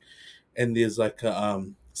at work, and there's like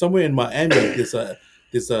somewhere in Miami, there's a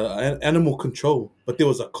animal control, but there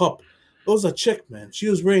was a cop. It was a chick, man. She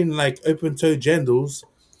was wearing like open toe jandals,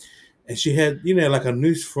 and she had like a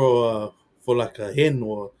noose for like a hen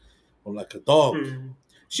or like a dog. Hmm.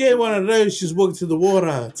 She had one of those. She's walking to the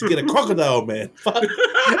water to get a crocodile, man. Fuck. Look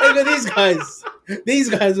at these guys. These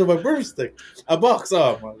guys with a broomstick, a box.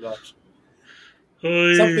 Oh my gosh.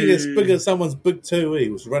 Something as big as someone's big toe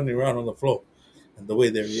was running around on the floor, and the way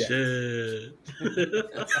they react. Shit.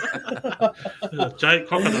 A giant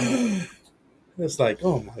crocodile. It's like,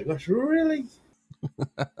 oh my gosh, really?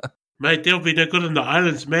 Mate, they'll be no good on the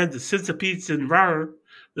islands, man. The centipedes and rara,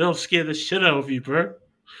 they'll scare the shit out of you, bro.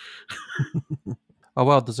 oh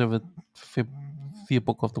well deserved fear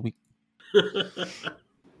book of the week.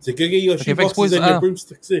 So go get your Okay, thanks, shoeboxes boys. and your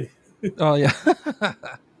broomsticks, eh? Oh yeah,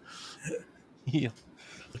 yeah.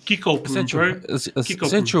 A Kiko broom, Essential, bro. it's Kiko broom.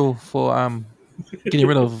 essential for getting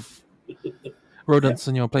rid of rodents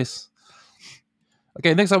in your place.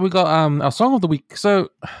 Okay, next up we got our song of the week. So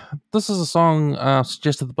this is a song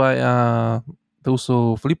suggested by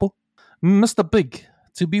also Filippo, Mr. Big,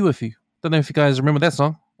 To Be With You. Don't know if you guys remember that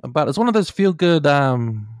song, but it's one of those feel good.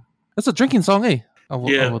 It's a drinking song, eh? I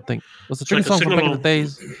Yeah. would think it's a It's like drinking a song from back in the sing-along.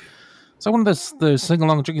 days. So one of those sing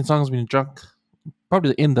along drinking songs when you're drunk,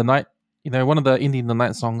 probably in the night. You know, one of the indie in the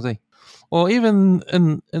night songs, eh? Or even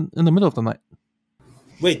in the middle of the night.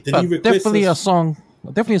 Wait, did he But request definitely a this? song.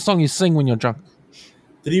 Definitely a song you sing when you're drunk.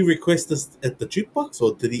 Did he request this at the jukebox,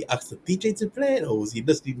 or did he ask the DJ to play it, or was he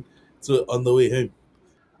listening to it on the way home?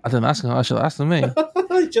 I didn't ask him. I should have asked him, eh?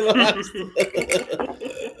 You should have asked.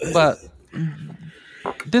 But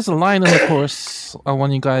there's a line in the chorus. I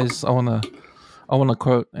want to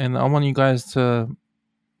quote, and I want to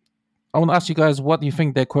ask you guys what you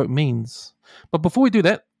think that quote means. But before we do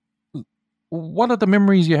that, what are the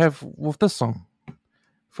memories you have with this song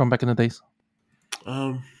from back in the days?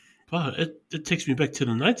 Wow, it takes me back to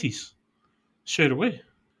the 90s straight away.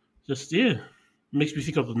 Just, yeah. Makes me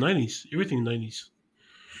think of the 90s. Everything 90s.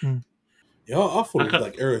 Yeah, I thought I it was got,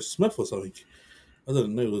 like Aerosmith or something. I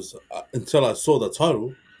didn't know it was until I saw the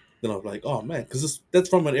title. Then I was like, oh man, because that's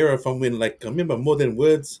from an era from when, like, I remember More Than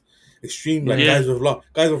Words, Extreme, like Yeah.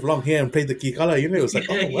 guys with long hair and played the key color. You know, it was like,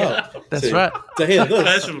 oh wow, That's So, right. To hear this,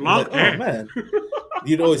 Guys with I was long like, hair. oh man,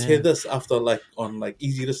 you'd always Yeah. hear this after like on like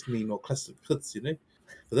easy listening or classic hits, you know.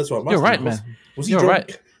 But that's what I'm You're asking. right, man. Was he You're right.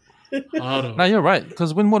 drunk? Hold on. No, you're right.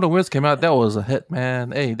 Because when More Than Words came out, that was a hit,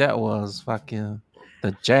 man. Hey, that was fucking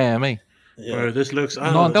the jam, eh? Yeah, Bro, this looks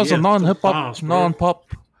That was a yeah, non full hip hop, bars, bro. non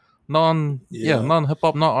pop, yeah. non hip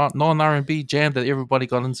hop, non R&B jam that everybody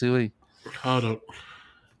got into, eh? Hold on.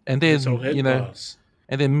 And This all then hit bars.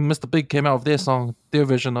 and then Mr. Big came out with their song, their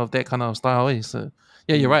version of that kind of style, eh? So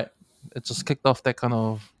yeah, you're right. It just kicked off those kind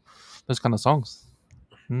of songs.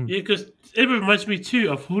 Yeah, because it reminds me too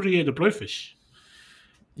of Hootie and the Blowfish.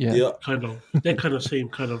 Yeah. Yeah, Kind of that kind of same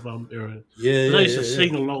kind of era. yeah, And I yeah, used to yeah,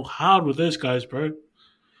 sing yeah. along hard with those guys, bro.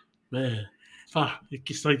 Man, fuck, it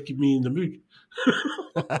just like get me in the mood.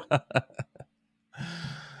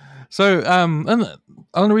 So and I'm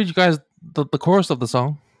gonna read you guys the chorus of the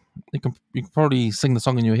song. You can probably sing the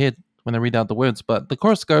song in your head when I read out the words, but the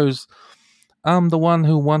chorus goes, "I'm the one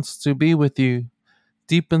who wants to be with you.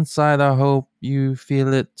 Deep inside, I hope you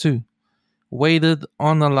feel it too. Waited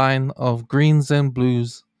on a line of greens and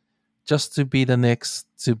blues just to be the next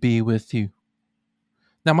to be with you."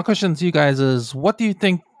 Now, my question to you guys is, what do you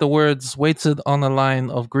think the words "waited on a line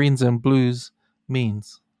of greens and blues"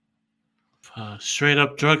 means? Straight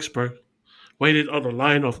up drugs, bro. Waited on a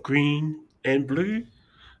line of green and blue.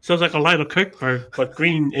 Sounds like a line of coke, bro, but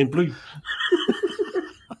green and blue.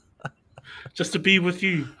 Just to be with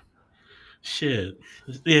you. Shit.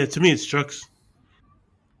 Yeah, to me it's drugs.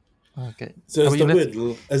 Okay. So How as about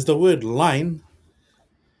you, Let's? the word line,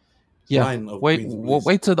 Yeah. line of greens and blues.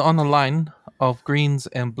 Waited on a line of greens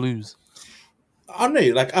and blues. I don't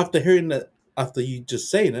know. Like after hearing that, after you just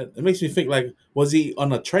saying it, it makes me think like, was he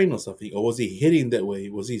on a train or something, or was he heading that way?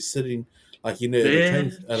 Was he sitting like at a Yeah,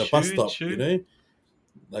 train at a bus true, stop? true.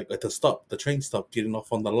 Like at the stop, the train stop, getting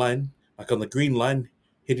off on the line, like on the green line,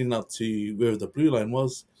 heading out to where the blue line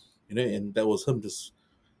was, and that was him just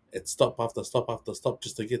at stop after stop after stop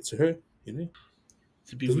just to get to her, To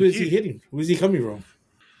be because with where's he you. heading? Where's he coming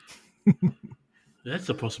from? That's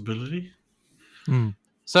a possibility. Hmm.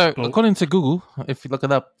 So, But according to Google, if you look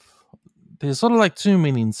it up, there's sort of like two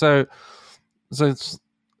meanings. So, it's,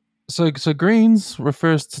 so greens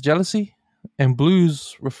refers to jealousy, and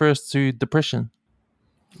blues refers to depression.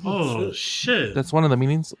 Oh oh shit! shit. That's one of the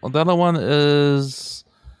meanings. The other one is,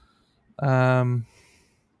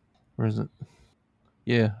 where is it?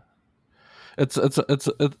 Yeah, it's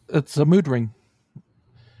a mood ring.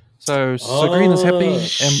 So green is happy, Oh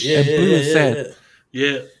and yeah, and yeah, blue yeah, is yeah, sad. yeah.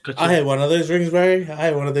 Yeah, gotcha. I had one of those rings, Barry. I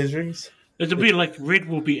had one of those rings. It'll be like red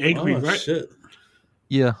will be angry, Oh right? shit!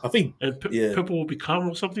 Yeah, I think And yeah. purple will be calm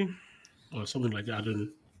or something? Or something like that, I don't know.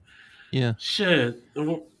 yeah. Shit.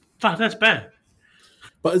 Well, fuck, that's bad.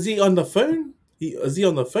 But is he on the phone? Is he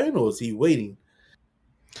on the phone or is he waiting?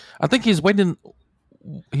 I think he's waiting.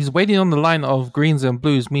 He's waiting on the line of greens and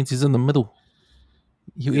blues. Means he's in the middle.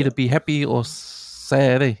 You Yeah. either be happy or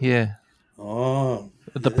sad. Yeah, Oh,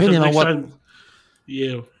 yeah. So depending the on next what time,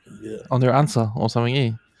 yeah, Yeah. on their answer or something.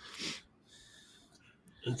 Yeah,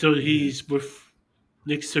 until Yeah. he's with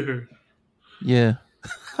next to her. yeah.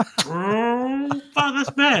 Oh, fuck, that's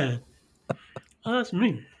bad. Oh, that's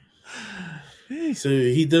mean. So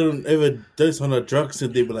he didn't ever dose on the drugs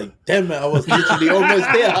and they were like, damn it, I was literally almost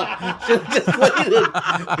there. Should have just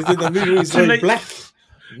waited. Because in the movie he's Too going late. black.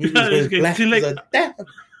 The movie was It's going getting black. too He's late. like, damn.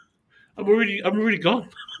 I'm already gone.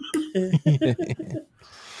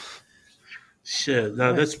 Shit,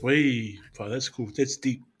 no, Nice. that's way. Fuck, that's cool. That's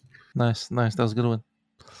deep. Nice. That was a good one.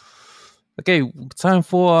 Okay, time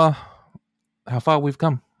for how far we've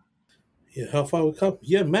come. Yeah, how far we come?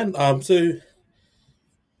 Yeah, man. So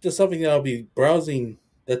just something that I'll be browsing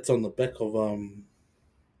that's on the back of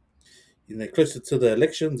closer to the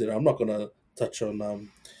elections, and I'm not gonna touch on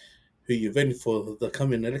who you're voting for the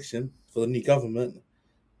coming election for the new government.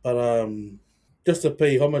 But just to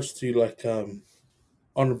pay homage to like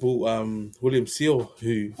Honourable William Seal,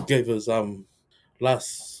 who gave us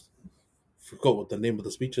last forgot what the name of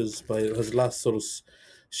the speech is, but his last sort of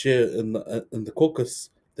share in the caucus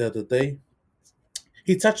the other day.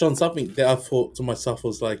 He touched on something that I thought to myself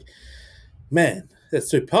was like, man, that's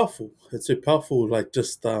so powerful. It's so powerful, like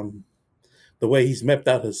just the way he's mapped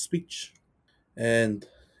out his speech, and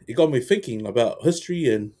it got me thinking about history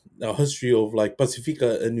and our history of like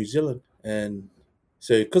Pacifica in New Zealand. And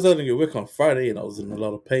so, because I didn't get work on Friday and I was in a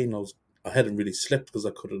lot of pain, I hadn't really slept because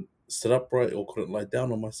I couldn't sit upright or couldn't lie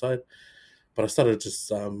down on my side. But I started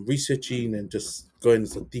just researching and just going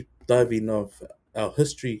into deep diving of our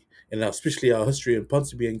history and especially our history in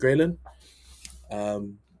Ponsonby and Greyland.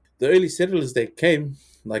 Um, the early settlers that came,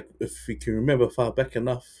 like if we can remember far back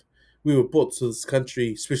enough, we were brought to this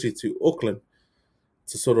country, especially to Auckland,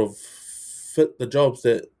 to sort of fit the jobs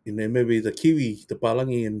that maybe the Kiwi, the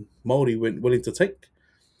Palangi, and Maori weren't willing to take.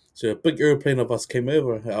 So a big airplane of us came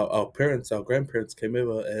over. Our parents, our grandparents came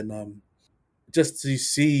over, and just to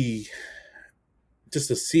see, just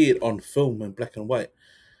to see it on film in black and white.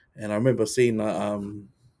 And I remember seeing,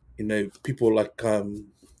 people like Hone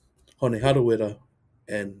Harawira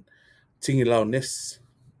and Tingi Lau Ness.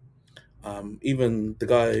 Even the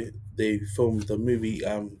guy they filmed the movie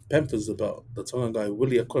Panthers about, the Tongan guy,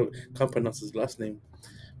 Willie, can't pronounce his last name.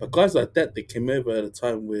 But guys like that, they came over at a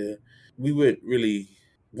time where we weren't really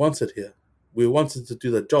wanted here. We wanted to do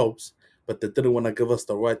the jobs, but they didn't want to give us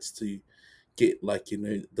the rights to get, like,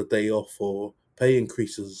 the day off or pay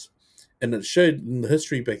increases. And it showed in the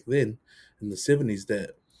history back then, in the 70s,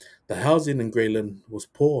 that the housing in Greyland was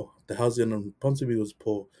poor. The housing in Ponsonby was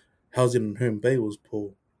poor. Housing in Herne Bay was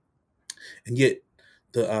poor. And yet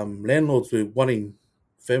the landlords were wanting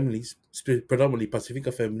families, predominantly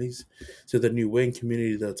Pacifica families, so the New Wayne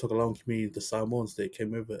community, the Tokelau community, the Samoans that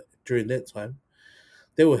came over during that time,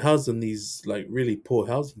 they were housed in these like really poor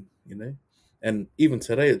housing. And even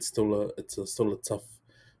today, still a tough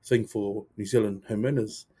thing for New Zealand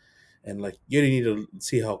homeowners. And like you only need to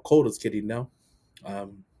see how cold it's getting now.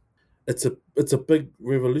 It's a big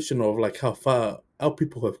revolution of like how far our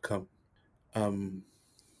people have come. Um,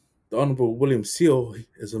 the Honourable William Seal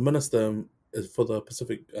is a minister for the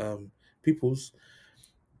Pacific peoples.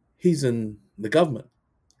 He's in the government,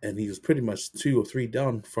 and he was pretty much 2 or 3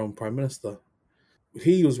 down from prime minister.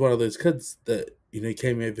 He was one of those kids that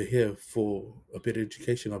came over here for a better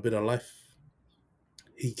education, a better life.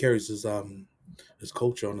 He carries his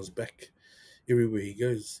culture on his back everywhere he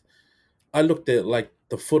goes. I looked at like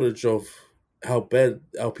the footage of how bad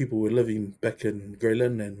our people were living back in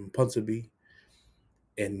Greyland and Ponsonby,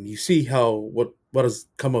 and you see how what has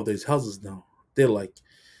come of those houses now. They're like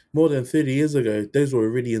more than 30 years ago. Those were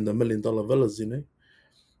already in the $1 million villas,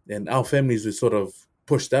 and our families were sort of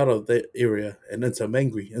pushed out of that area and into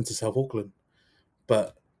Mangere, into South Auckland.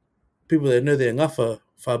 But people that know their ngafa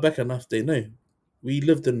far back enough, they know we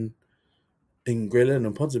lived in Greyland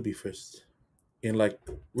and Ponsonby first. And like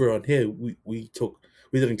we're on here, we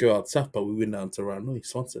didn't go out south, but we went down to Ranui,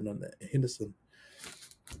 Swanson, and Henderson.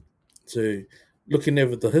 So looking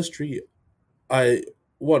over the history, I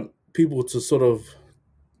want people to sort of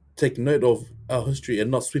take note of our history and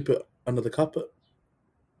not sweep it under the carpet.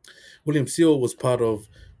 William Seal was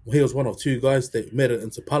he was one of 2 guys that made it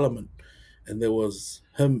into Parliament, and there was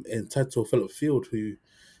him and Taito Philip Field who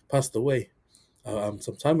passed away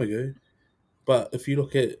some time ago. But if you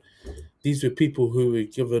look at, these were people who were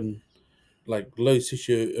given like low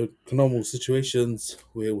socio-economic situations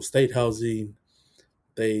where it was state housing.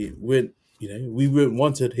 They weren't, we weren't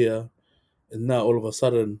wanted here, and now all of a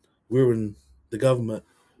sudden we're in the government.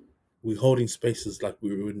 We're holding spaces like we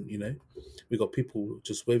were in. We got people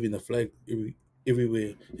just waving the flag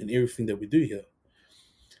everywhere and everything that we do here.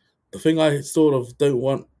 The thing I sort of don't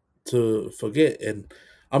want to forget, and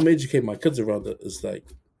I'm educating my kids around it, is like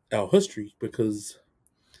our history, because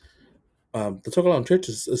the Tokelau Church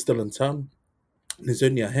is still in town. There's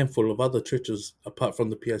only a handful of other churches apart from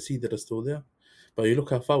the PIC that are still there. But you look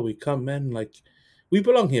how far we come, man. Like, we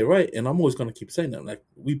belong here, right? And I'm always going to keep saying that. Like,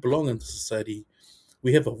 we belong in society.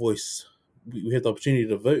 We have a voice. We have the opportunity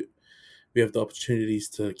to vote. We have the opportunities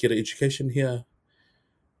to get an education here.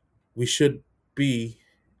 We should be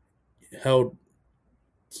held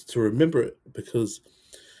to remember it, because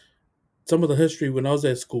some of the history when I was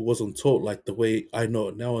at school wasn't taught like the way I know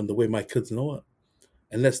it now and the way my kids know it.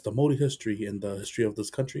 And that's the Māori history and the history of this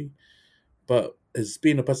country. But as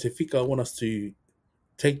being a Pacifica, I want us to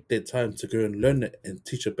take that time to go and learn it and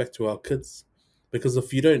teach it back to our kids. Because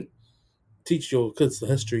if you don't teach your kids the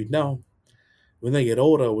history now, when they get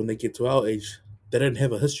older, when they get to our age, they don't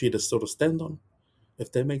have a history to sort of stand on,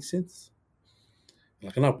 if that makes sense.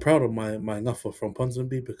 Like, I'm not proud of my ngafa from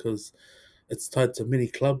Ponsonby, because it's tied to many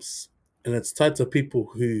clubs, and it's tied to people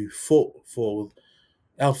who fought for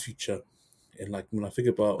our future. And like when I think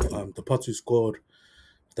about the Patu Squad,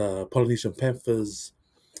 the Polynesian Panthers,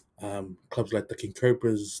 clubs like the King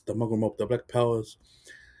Cobras, the Mugger Mob, the Black Powers,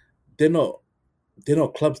 they're not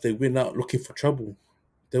clubs that went out looking for trouble.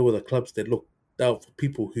 They were the clubs that looked out for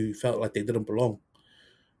people who felt like they didn't belong.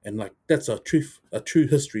 And like that's a true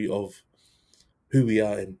history of who we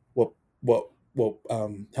are and what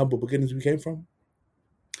humble beginnings we came from.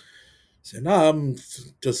 So now I'm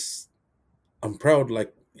proud,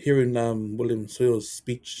 like hearing William Seal's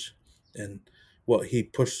speech and what he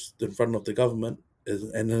pushed in front of the government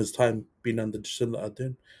and his time being under Jacinda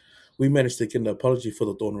Ardern. We managed to get an apology for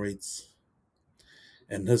the Dawn raids.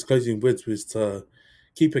 And his closing words was to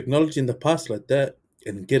keep acknowledging the past like that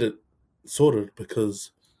and get it sorted,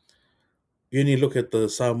 because you only look at the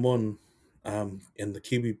Samoan and the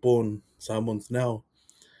Kiwi-born Samoans now,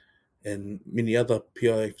 and many other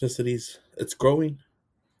PI ethnicities, it's growing.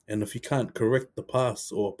 And if you can't correct the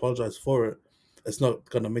past or apologize for it, it's not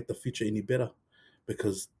going to make the future any better,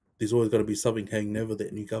 because there's always going to be something hanging over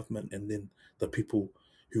that new government and then the people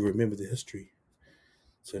who remember the history.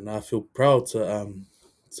 So now I feel proud to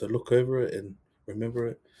look over it and remember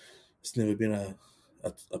it. It's never been a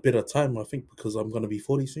better time, I think, because I'm going to be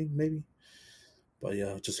 40 soon, maybe. But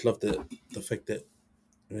yeah, I just love the fact that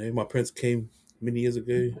my parents came many years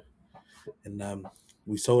ago, and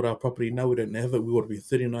we sold our property. Now we don't have it. We would be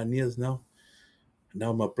 39 years now. And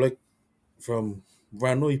now my bloke from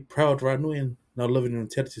Ranui, proud Ranui, and now living in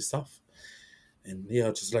Te South. And yeah,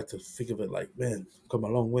 I just like to think of it like, man, come a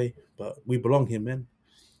long way, but we belong here, man.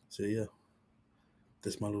 So yeah,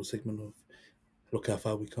 that's my little segment of look how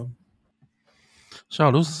far we come.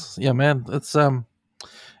 Charles, yeah, man, it's and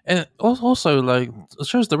it also like it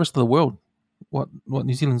shows the rest of the world what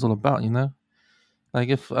New Zealand's all about. Like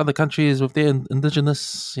if other countries with their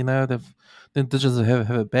indigenous, the indigenous have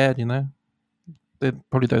it bad. They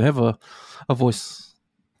probably don't have a voice.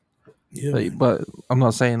 Yeah, But, man. but I'm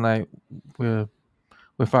not saying like we're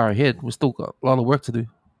we're far ahead. We still got a lot of work to do.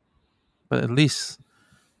 But at least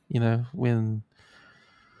when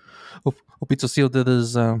Opito Seal did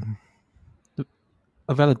his a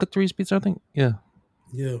valedictory speech, I think, yeah,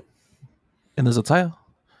 Yeah, in his attire,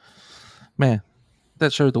 man,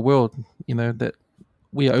 that showed the world, that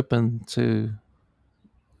we are open to,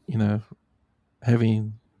 you know,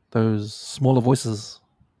 having those smaller voices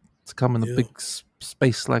to come in a yeah, big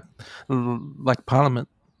space like Parliament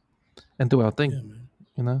and do our thing. yeah, man.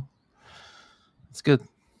 You know, it's good.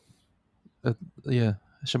 Uh, yeah,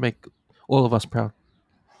 it should make all of us proud.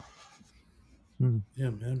 Mm. Yeah,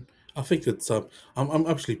 man. I think it's I'm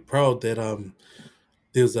actually proud that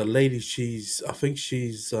there's a lady. I think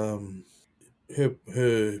she's her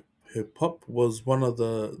her her pop was one of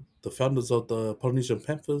the founders of the Polynesian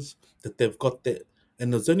Panthers, that they've got that,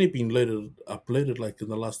 and it's only been uploaded like in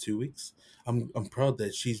the last 2 weeks. I'm proud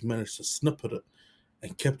that she's managed to snippet it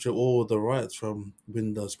and capture all the riots from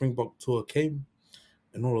when the Springbok tour came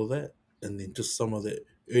and all of that, and then just some of the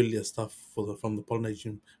earlier stuff from the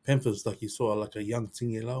Polynesian Panthers, like you saw like a young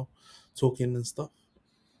Tingy Lau talking and stuff.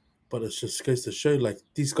 But it just goes to show, like,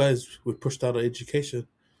 these guys were pushed out of education,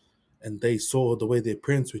 and they saw the way their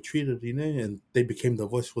parents were treated, and they became the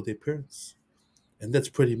voice for their parents. And that's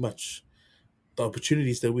pretty much the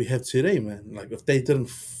opportunities that we have today, man. Like, if they didn't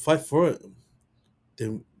fight for it,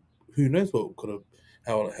 then who knows what could have,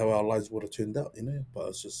 how our lives would have turned out.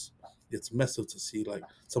 But it's massive to see like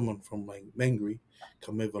someone from like Mangere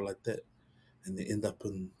come over like that, and they end up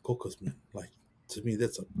in caucus, man. Like, to me,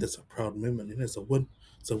 that's a proud moment, and it's a win.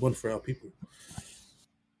 It's a win for our people.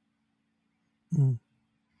 Mm.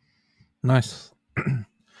 Nice,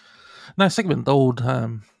 nice segment. The old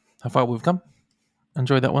how far we've come.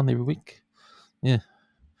 Enjoy that one every week. Yeah.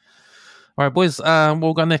 All right, boys. What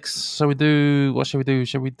we got next? Shall we do? What shall we do?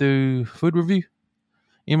 Shall we do food review?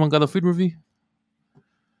 Anyone got a food review?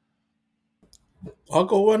 I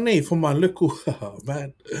got one name for my local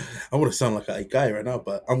man. I'm gonna sound like a guy right now,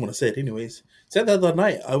 but I'm gonna say it anyways. So the other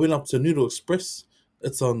night I went up to Noodle Express.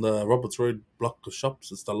 It's on the Roberts Road block of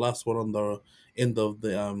shops. It's the last one on the end of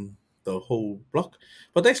the whole block.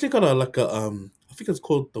 But they actually got a I think it's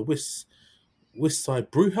called the West Side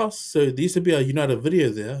Brew House. So there used to be a United Video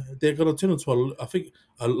there. They're gonna turn into I think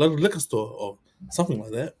a little liquor store or something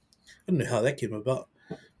like that. I don't know how that came about,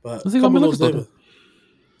 but Is a he gonna couple be of liquor those store then? over.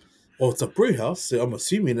 Well, it's a brew house, so I'm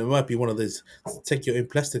assuming it might be one of those take your own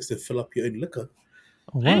plastics and fill up your own liquor.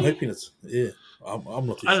 Oh I'm wow. Eh? hoping it's I'm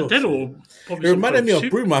not too Either sure. that So or probably it some kind reminded of me of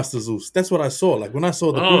soup. Brewmasters. That's what I saw. Like when I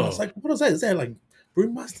saw the brew, I was Oh, like, "What is that? Is that like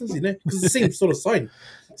Brewmasters?" Because the same sort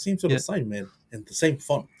of Yeah. sign, man, and the same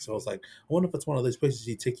font. So I was like, I wonder if it's one of those places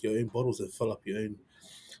you take your own bottles and fill up your own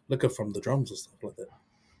liquor from the drums or stuff like that.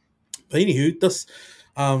 But anywho,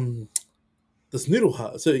 um this Noodle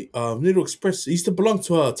Hut, so Noodle Express used to belong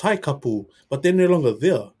to a Thai couple, but they're no longer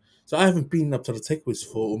there. So I haven't been up to the takeaways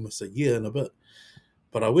for almost a year and a bit.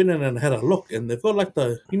 But I went in and had a look, and they've got like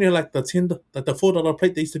like the like the $4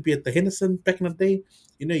 plate that used to be at the Henderson back in the day.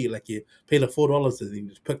 You pay the $4 and then you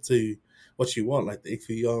just pick to what you want, like the egg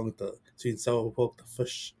foo young, the sweet and sour pork, the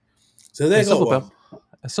fish. So A they got silver bell. one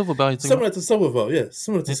A silver bell. You talking about? similar to Silverville, yeah,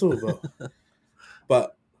 similar to Yeah. Silverville.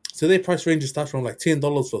 But so their price ranges start from like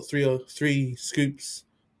 $10 for three scoops,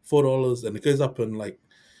 $4, and it goes up in like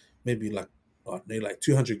maybe like I don't know, like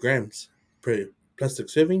 200 grams per plastic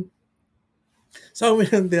serving. So I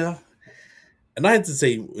went in there and I had to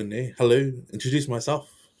say hello, introduce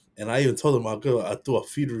myself, and I even told them I'll do a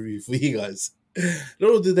food review for you guys.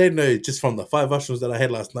 Little did they know, just from the 5 options that I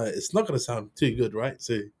had last night, it's not gonna sound too good, right?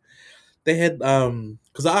 So they had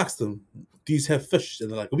because I asked them, "Do you have fish?" And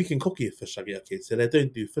they're like, "We can cook you fish." Like, yeah, okay. So they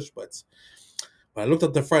don't do fish bites. But I looked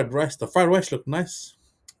at the fried rice. The fried rice looked nice.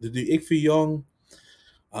 They do egg foo young,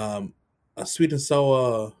 um, a sweet and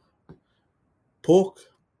sour pork,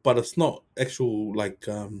 but it's not actual like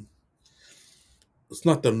it's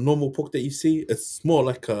not the normal pork that you see. It's more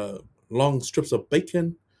like a long strips of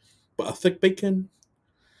bacon, but a thick bacon.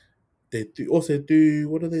 They do also do,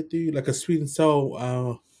 what do they do? Like a sweet and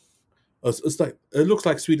sour. It's like, it looks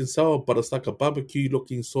like sweet and sour, but it's like a barbecue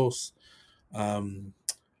looking sauce, um,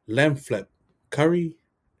 lamb flap curry,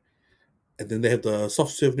 and then they have the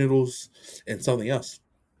soft serve noodles and something else.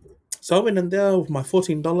 So I went in there with my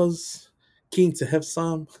 $14, keen to have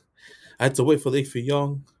some. I had to wait for the egg for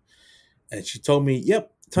young, and she told me,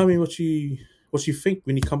 "Yep, tell me what you think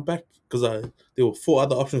when you come back," because there were 4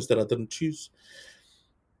 other options that I didn't choose.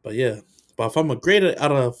 But yeah, but if I'm a grade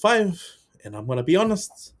out of 5, and I'm gonna be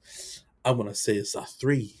honest, I'm gonna say it's a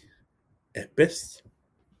 3 at best.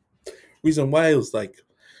 Reason why, it was like,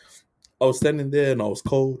 I was standing there and I was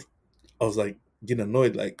cold. I was like getting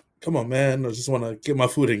annoyed, like, come on, man, I just want to get my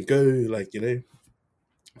food and go, like, you know.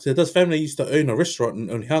 So this family used to own a restaurant in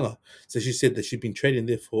Onehunga. So she said that she'd been trading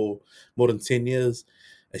there for more than 10 years.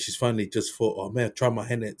 And she's finally just thought, oh man, try my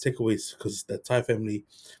hand at takeaways, because the Thai family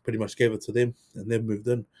pretty much gave it to them and they've moved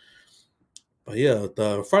in. But yeah,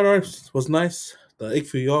 the fried rice was nice. The egg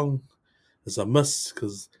foo young is a miss,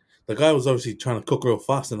 because the guy was obviously trying to cook real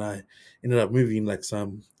fast and I ended up moving like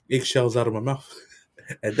some eggshells out of my mouth.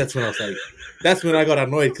 And that's when I was like, that's when I got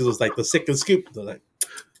annoyed, because it was like the second scoop. I was like,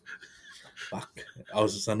 fuck. I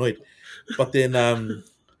was just annoyed. But then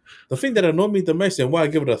the thing that annoyed me the most and why I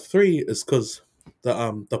give it a 3 is because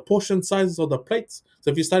the portion sizes of the plates.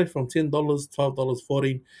 So if you started from $10, $12,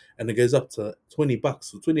 14, and it goes up to $20.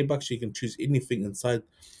 So $20 you can choose anything inside.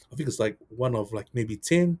 I think it's like one of like maybe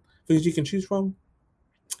 10 things you can choose from.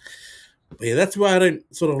 But yeah, that's why I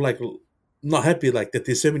don't sort of like not happy like that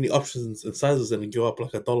there's so many options and sizes and it go up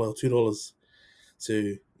like $1 or $2.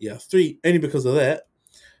 So yeah, 3 only because of that.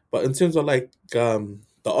 But in terms of like the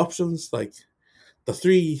options, like the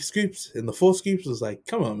 3 scoops and the 4 scoops, was like,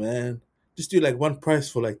 come on, man, just do like one price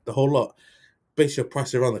for like the whole lot. Base your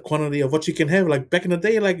price around the quantity of what you can have, like back in the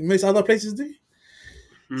day, like most other places do.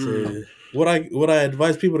 So would I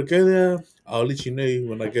advise people to go there? I'll let you know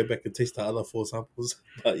when I go back and taste the other 4 samples.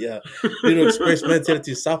 But yeah, Little Express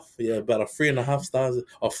mentality South, yeah, about a 3.5 stars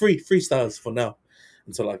or 3 stars for now,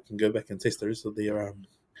 until I can go back and taste the rest of their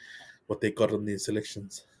what they got on their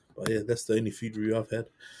selections. But yeah, that's the only food review I've had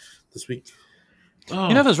this week. Oh,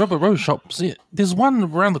 You know those Robert Rose shops? There's one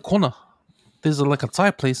around the corner. There's like a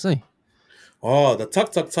Thai place, eh? Oh, the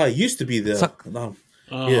Tuk Tuk Thai used to be there. Tuck- No.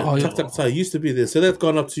 oh, Yeah, Oh, yeah. Tuk Tuk Thai used to be there. So that's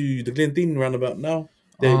gone up to the Glendine roundabout now.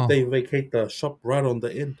 Oh. They vacate the shop right on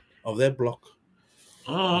the end of their block.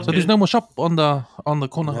 oh, So there's okay. no more shop on the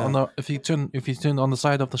corner Nah. on the if you turn on the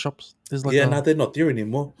side of the shops. There's like Yeah, a no, they're not there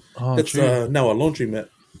anymore. oh That's true. now a laundromat.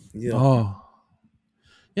 Yeah. Oh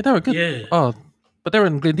yeah, they were good. Yeah. Oh, but they're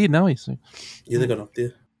in Glendine now. So Yeah, they got up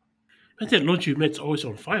there. I think laundry met's always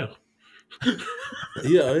on fire.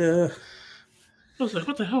 Yeah. I was like,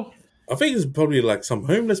 what the hell? I think it's probably like some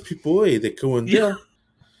homeless people, they go in Yeah. there.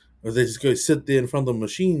 Or they just go sit there in front of the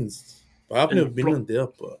machines. But I've And never been block- in there,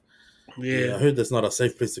 but yeah, I Yeah. heard that's not a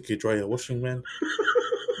safe place to go dry your washing, man.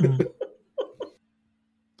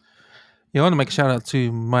 yeah, I want to make a shout out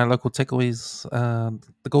to my local takeaways,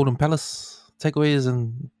 the Golden Palace takeaways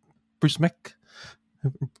and Bruce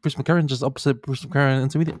McCurran, just opposite Bruce McCurran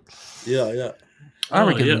Intermediate. Yeah. I Oh,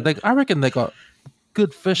 reckon yeah. I reckon they got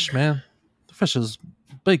good fish, man. The fish is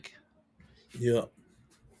big. Yeah.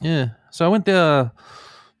 Yeah. So I went there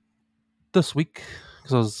this week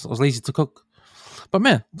because I was lazy to cook. But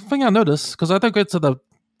man, the thing I noticed, because I don't go to the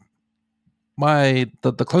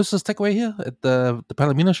closest takeaway here at the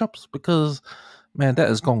Palomino shops, because man, that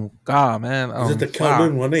is gone man. Is it the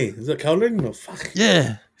Kowloon one, eh? Is it Kowloon? No, fuck.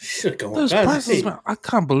 Yeah. Shit, go on, Those guys, prices, hey. man, I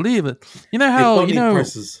can't believe it. You know They're how bunny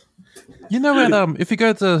prices. you know at if you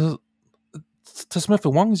go to Smith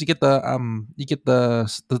and Wong's, you get the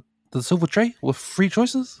the silver tray with 3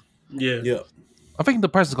 choices. Yeah. Yeah. I think the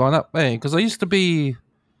price has gone up, because I used to be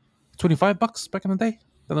 $25 back in the day.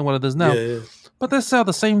 Don't know what it is now. Yeah. But they sell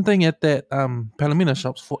the same thing at that Palomino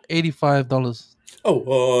shops for $85.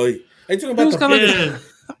 Oh, are you talking Who's about the gonna- Yeah.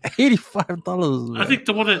 $85. I think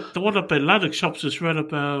the one at Atlantic shops is right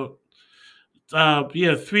about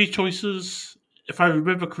 3 choices. If I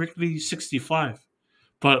remember correctly, 65.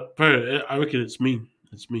 But bro, I reckon it's mean.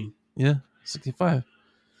 It's mean. Yeah, 65.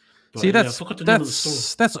 See, But yeah, I forgot the name of the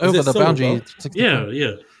store. that's Is over it the silver, boundary. bro? 65.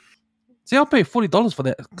 Yeah. See, I'll pay $40 for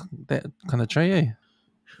that kind of tray. Eh?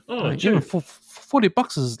 Oh, Like even true. for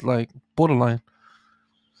 $40 is like borderline.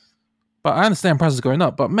 But I understand prices going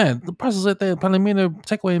up. But man, the prices at the Palomino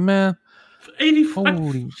takeaway, man, 85.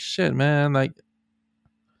 holy shit, man! Like,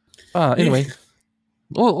 You, anyway,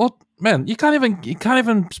 man, you can't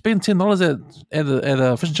even spend $10 at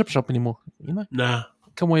a fish and chip shop anymore. You know, Nah,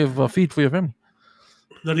 come away with feed for your family.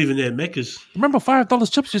 not even at Macca's. Remember,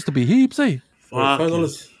 $5 chips used to be heaps, eh? bro, Fuck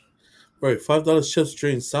yes. bro, $5 chips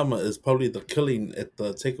during summer is probably the killing at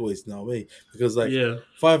the takeaways now, eh? Because like Yeah.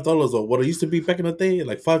 $5 or what it used to be back in the day,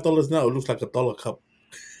 like $5 now it looks like $1 cup.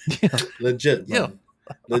 Yeah, Legit, yeah. man.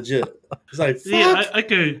 Legit. It's like Yeah, fuck. I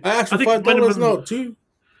go. I asked I for think $5 minimum. now too.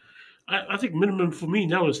 I think minimum for me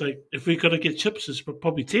now is like if we gotta get chips, it's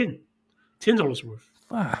probably $10 worth,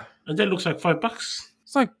 Ah, and that looks like $5.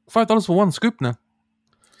 it's like $5 for one scoop now.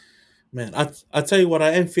 Man, I tell you what I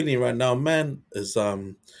am feeling right now, man, is if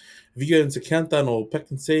you go into Countdown or Pack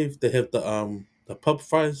and Save, they have the pub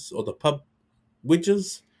fries or the pub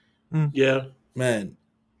wedges. Yeah. Man,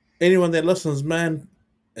 anyone that listens, man,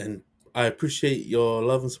 and I appreciate your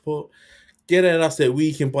love and support. Get at us that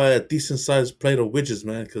we can buy a decent sized plate of wedges,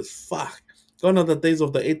 man. Because fuck, gone are the days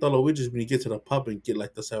of the $8 wedges when you get to the pub and get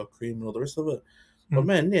like the sour cream and all the rest of it. But Mm.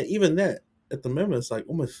 man, yeah, even that at the moment it's like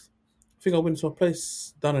almost. I think I went to a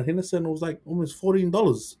place down in Henderson. It was like almost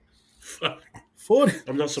 $14. Fuck. 40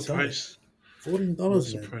 I'm not Sorry, surprised. $14, I'm not man.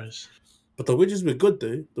 surprised. But the wedges were good,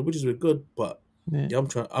 though. The wedges were good, but Yeah. yeah,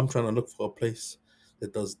 I'm trying to look for a place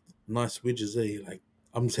that does nice wedges. Like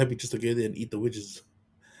I'm just happy just to go there and eat the wedges.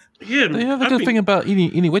 Yeah, The other I've good thing been. about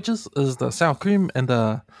eating wedges is the sour cream and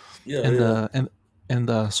the Yeah, and yeah. the and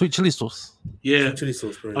the sweet chili sauce, Yeah, Sweet chili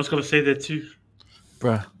sauce, bro. I was gonna say that too.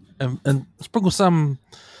 bruh. And sprinkle some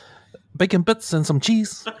bacon bits and some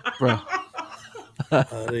cheese, bruh.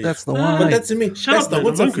 There you That's the go. Ah, But one. that's to me. Shut That's up, the man. I'm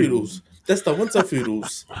winter hungry. foodles. That's the winter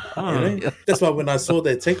foodles. You Ah, know. That's why when I saw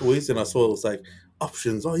their takeaways and I saw it was like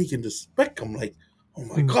options. Oh, you can just pick. I'm like, oh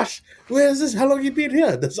my Mm. gosh, where is this? How long you been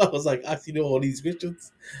here? That's why I was like asking you all these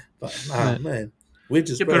questions. But nah, Yeah. man,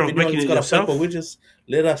 wedges, you're bro. better If off making anyone's it got a paper yourself. wedges,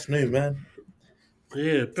 let us know, man.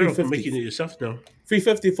 Yeah, Three better off fifty. making it yourself now.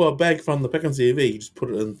 350 for a bag from the Pick and CV. You just put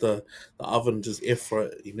it in the oven, just air fry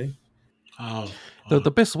it, you know? Oh, The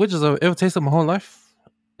best wedges I've ever tasted in my whole life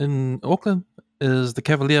in Auckland is the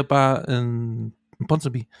Cavalier Bar in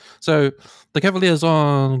Ponsonby. So the Cavalier is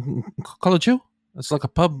on College Hill. It's like a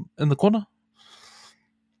pub in the corner,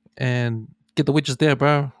 and get the wedges there,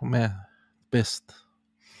 bro. Oh, man, best.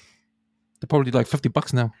 They're probably like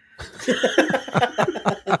 $50 now.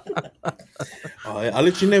 I'll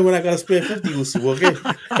let you know when I got a spare 50, Usu, okay?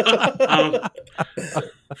 um,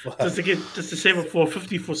 just to save up for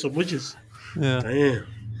 50 for some wedges. Yeah. Damn.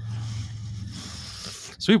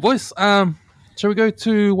 Sweet boys. Shall we go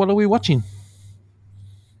to what are we watching?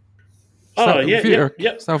 Oh Start yeah, with you, yeah, Eric.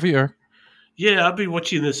 yeah, Start with you, Eric. yeah. I've been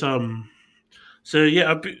watching this. So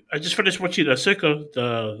yeah, I just finished watching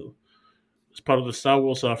Ahsoka. It's part of the Star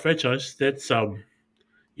Wars franchise. That's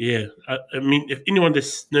yeah. I mean, if anyone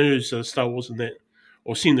that knows Star Wars and that,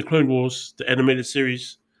 or seen the Clone Wars, the animated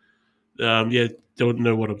series, yeah, they'll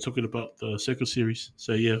know what I'm talking about. The Ahsoka series.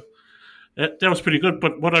 So yeah, that was pretty good.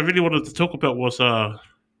 But what I really wanted to talk about was a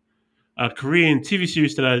Korean TV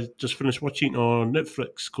series that I just finished watching on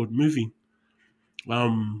Netflix called Moving.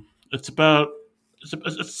 It's about it's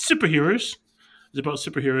superheroes. It's about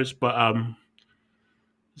superheroes, but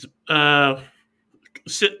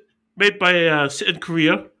it's, made by set in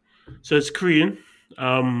Korea, so it's Korean.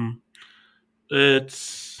 Um,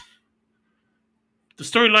 it's the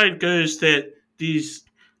storyline goes that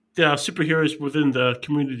there are superheroes within the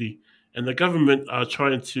community, and the government are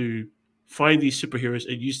trying to find these superheroes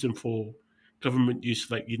and use them for government use,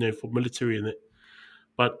 like for military and it.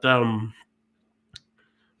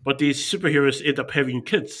 But these superheroes end up having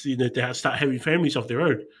kids. They start having families of their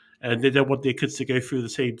own, and they don't want their kids to go through the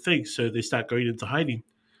same thing, so they start going into hiding.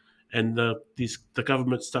 And the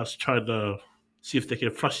government starts trying to see if they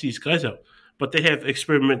can flush these guys out. But they have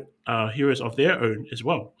experiment heroes of their own as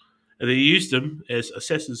well, and they use them as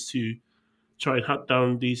assassins to try and hunt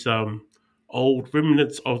down these old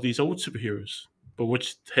remnants of these old superheroes, but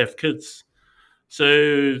which have kids.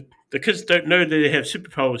 So the kids don't know that they have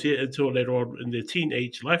superpowers yet until later on in their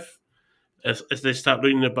teenage life, as they start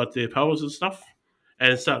learning about their powers and stuff,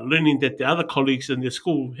 and start learning that the other colleagues in their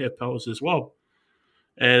school have powers as well.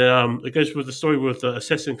 And it goes with the story where the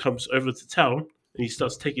assassin comes over to town and he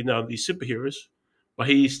starts taking down these superheroes, but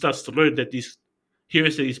he starts to learn that these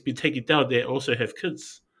heroes that he's been taking down they also have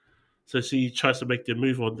kids. So he tries to make them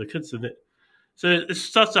move on the kids in it. So it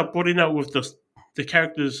starts out putting out with the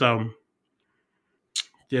characters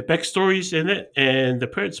their backstories in it and the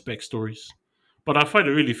parents' backstories. But I find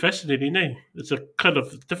it really fascinating. Eh? It's a kind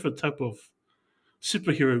of different type of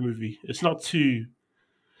superhero movie. There's not too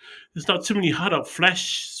many hard up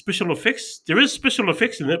flash special effects. There is special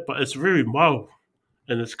effects in it, but it's very mild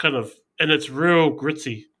and it's real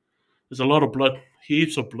gritty. There's a lot of blood,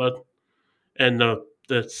 heaps of blood, and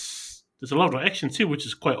there's a lot of action too, which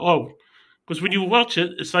is quite odd. Because when you watch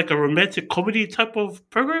it, it's like a romantic comedy type of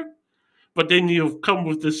program, but then you've come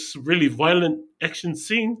with this really violent action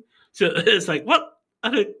scene. So it's like, what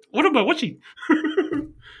am I watching?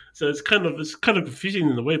 So it's kind of confusing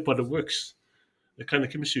in a way, but it works. The kind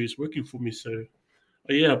of chemistry is working for me. So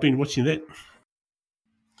yeah, I've been watching that.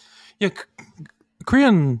 Yeah,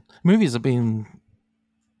 Korean movies have been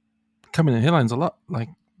coming in headlines a lot. Like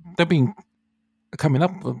they've been coming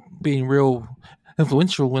up, being real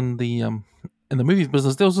influential in the movie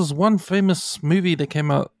business. There was this one famous movie that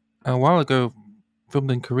came out a while ago,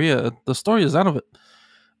 filmed in Korea. The story is out of it.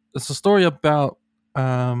 It's a story about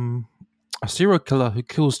um, a serial killer who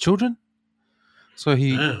kills children. So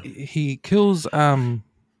Damn. he kills 9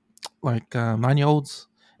 year olds,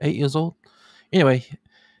 8 years old. Anyway,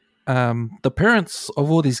 the parents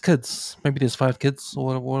of all these kids, maybe there's 5 kids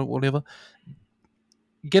or whatever,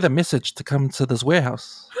 get a message to come to this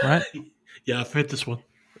warehouse, right? Yeah, I've heard this one.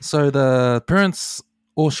 So the parents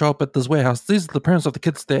all show up at this warehouse. These are the parents of the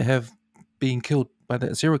kids that have been killed by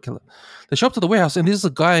that serial killer. They show up to the warehouse, and there's a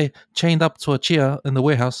guy chained up to a chair in the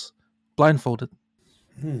warehouse, blindfolded.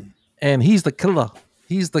 And he's the killer.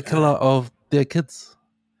 He's the killer of their kids.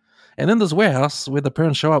 And in this warehouse where the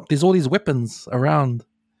parents show up, there's all these weapons around,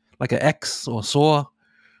 like an axe or saw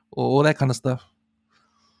or all that kind of stuff.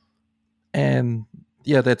 And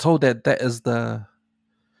yeah, they're told that that is the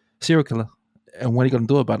serial killer. And what are you going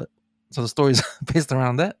to do about it? So the story's based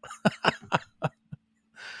around that.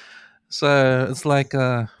 So it's like,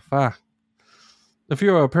 if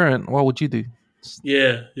you're a parent, what would you do?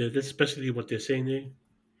 Yeah, that's especially what they're saying there.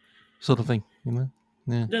 Sort of thing, you know?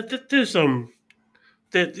 Yeah. There's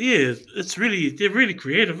that yeah, they're really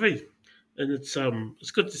creative, eh? And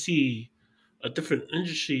it's good to see a different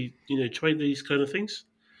industry, trying these kind of things.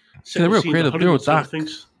 See, they're Second real seeing the creative. They're real Hollywood side of dark.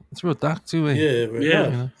 things. It's real dark too, eh? Yeah, very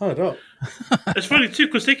Yeah. hard. Hard up. It's funny too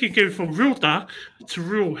because they can go from real dark to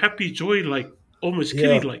real happy joy, like almost Yeah.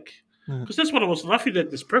 kiddie like. Yeah. Because that's what I was laughing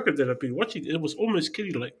at this program that I've been watching. It was almost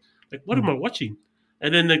kiddie like. Like what am I watching?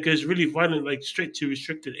 And then it goes really violent, like straight to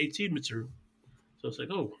restricted 18 material. So it's like,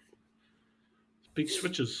 oh, big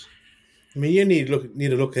switches. I mean, you need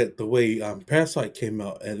to look at the way Parasite came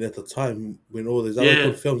out, and at the time when all these other Yeah.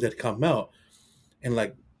 good films had come out, and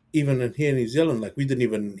like even in here in New Zealand, like we didn't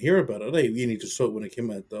even hear about it. We need to saw it when it came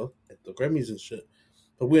out at the Grammys and shit.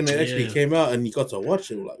 But when it actually Yeah. came out and you got to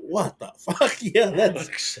watch it, we're like, what the fuck? Yeah, that's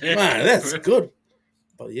Exactly, man, that's bro. good.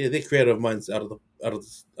 But yeah, their creative minds out of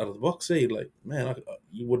the box. Eh? Like man,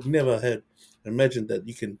 you would never have imagined that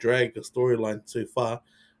you can drag a storyline so far,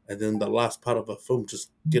 and then the last part of a film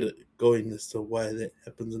just get it going as to why that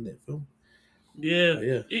happens in that film. Yeah.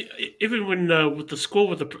 Yeah. Even when with the score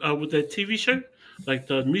with the TV show, like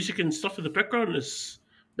the music and stuff in the background is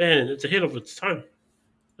it's ahead of its time.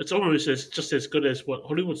 It's almost just as good as what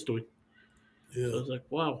Hollywood's doing. So Yeah, it's like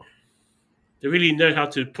wow, they really know how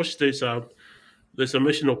to push those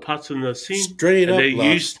emotional parts in the scene, straight and up, they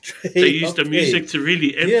last. use the music to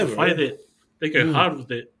really amplify bro. that. They go hard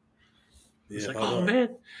with it. It's Yeah, like, hard oh up. man,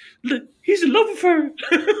 look, he's in love with her.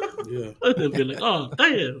 Yeah. And they'll be like, oh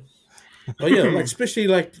damn. But yeah, especially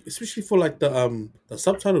for like the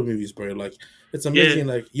subtitle movies, bro. Like it's amazing.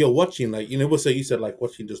 Yeah. Like you're watching, like what's you said, like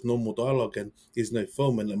watching just normal dialogue and there's no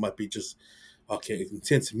film, and it might be just okay,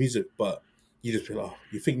 intense music, but you just be like, oh,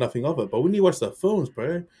 you think nothing of it. But when you watch the films,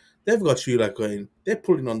 bro, they've got you like going, they're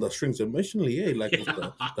pulling on the strings emotionally, yeah, like with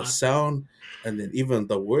the sound and then even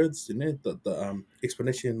the words, the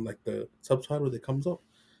explanation, like the subtitle that comes up.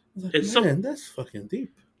 I was like, And man, that's fucking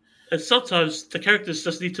deep. And sometimes the characters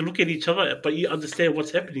just need to look at each other, but you understand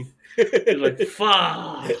what's happening. You're like,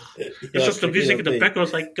 fuck. It's just the music in the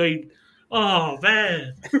background's like going, oh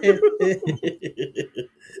man. It's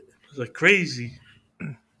like crazy.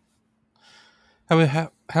 How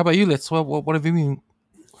about you, Let's? What have you been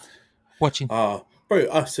watching? Bro,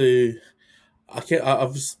 so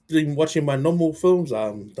I've been watching my normal films.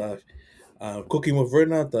 The Cooking with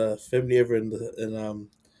Verna, the family ever in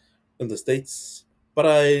the States. But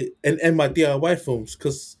and my DIY films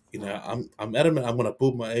because I'm adamant I'm gonna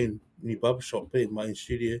build my own new barbershop, my own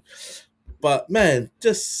studio. But man,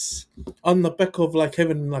 just on the back of like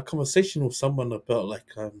having a conversation with someone about like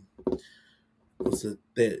was it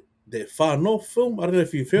that Far North film. I don't know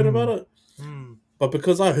if you've heard about it, Mm. but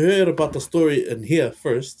because I heard about the story in here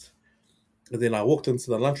first, and then I walked into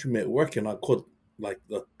the lunchroom at work and I caught like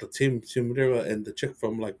the Tim Rivera and the chick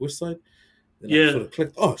from like West Side, and I Yeah. sort of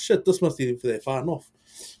clicked. Oh shit, this must be for that Far North.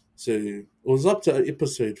 So it was up to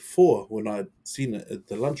episode 4 when I'd seen it at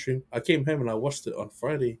the lunchroom. I came home and I watched it on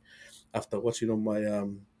Friday after watching on my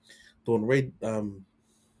Dawn Raid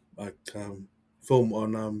film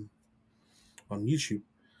on YouTube.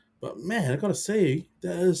 But man, I gotta say,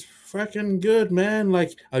 that is freaking good, man.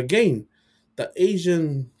 Like again, the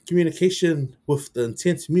Asian communication with the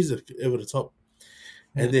intense music over the top.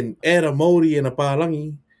 And then add a Maori and a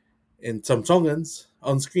Palangi and some Tongans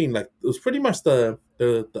on screen. Like it was pretty much the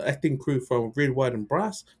acting crew from Red, White, and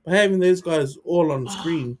Brass. But having those guys all on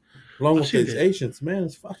screen along I've with seen those that. Asians, man,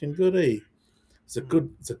 it's fucking good, eh? It's a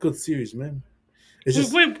good series, man. It's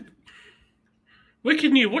just Where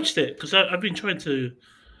can you watch that? Because I've been trying to.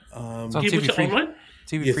 It's on Can you watch it TV3. online?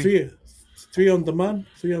 yeah, TV3. three on demand.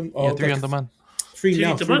 Three on Yeah, 3 on demand. Three TV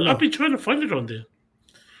now. Demand? Three now. I've been trying to find it on there.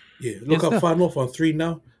 Yeah, look It's up there. Far North on 3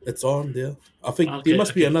 now. It's on there. I think Okay, there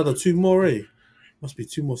must be okay. another 2 more, eh? Must be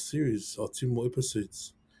 2 more series or 2 more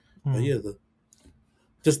episodes. But Mm. yeah,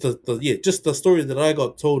 just the story that I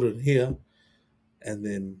got told in here, and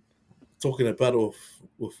then talking about it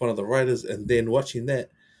with one of the writers, and then watching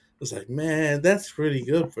that, it's like, man, that's really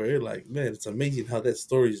good, bro. Like, man, it's amazing how that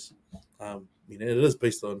story's. It is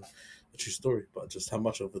based on a true story, but just how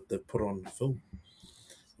much of it they put on film,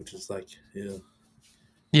 which is like, yeah.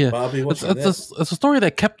 Yeah, But I'll be it's watching it's a story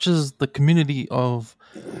that captures the community of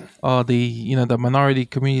the minority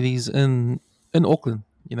communities in Auckland.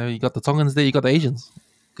 You got the Tongans there, you got the Asians,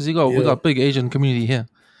 because we Yeah, got a big Asian community here.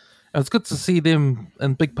 And it's good to see them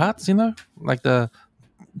in big parts. Like the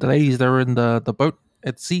ladies that were in the boat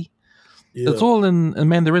at sea. It's yeah. all in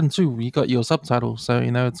Mandarin too. You got your subtitles, so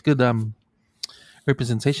it's good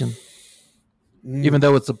representation. Even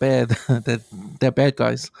though it's a bad that they're bad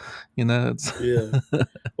guys, it's Yeah.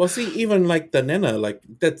 Well, see, even like the Nana, like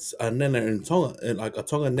that's a Nana in Tonga, and like a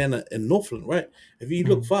Tonga Nana in Northland, right? If you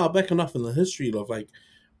look Mm. far back enough in the history of like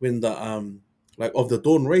when the like of the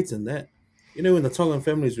Dawn raids and that, when the Tongan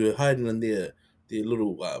families were hiding in their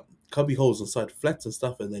little cubby holes inside flats and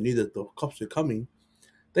stuff, and they knew that the cops were coming,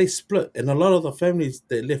 they split, and a lot of the families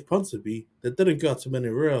that left Ponsonby that didn't go out to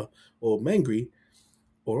Manurewa or Mangere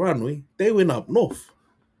or Ranui, they went up north.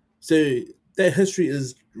 So that history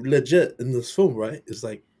is legit in this film, right? It's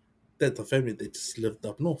like that the family they just lived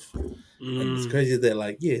up north, and it's crazy that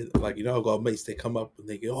I got mates they come up and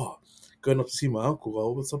they go, oh, going up to see my uncle.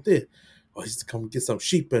 Oh, what's up there? Oh, he's to come get some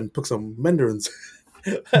sheep and pick some mandarins.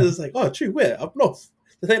 And it's like, oh, true, where up north?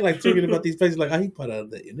 They ain't like talking about these places like Ahipara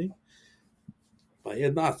and that, But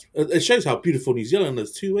yeah, it shows how beautiful New Zealand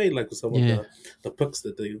is too, eh? Like with some Yeah. of the pics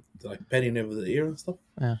that they like panning over the air and stuff.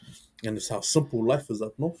 Yeah. And it's how simple life is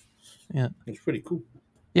up north. Yeah. It's pretty cool.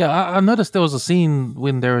 Yeah, I noticed there was a scene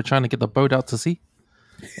when they were trying to get the boat out to sea,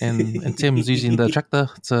 and Tim's using the tractor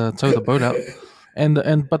to tow the boat out,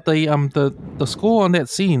 but the score on that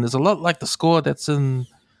scene is a lot like the score that's in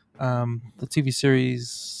the TV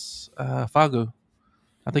series Fargo.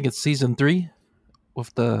 I think it's season 3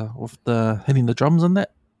 with the hitting the drums and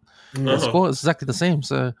that. The score is exactly the same.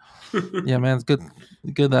 So yeah, man, it's good.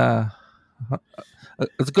 It's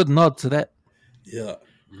a good nod to that. Yeah.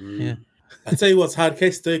 Yeah. I tell you what's hard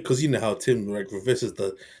case though, because you know how Tim like reverses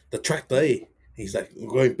the tractor, eh? He's like, we're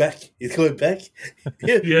going back. He's going back.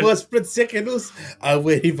 Yeah. One split second, I'm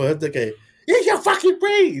waiting for him to go, use your fucking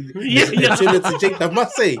brain. Yeah, yeah. Tell him to take the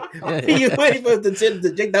bus, eh? You're waiting for him to tell him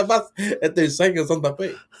to take the bus at 30 seconds on the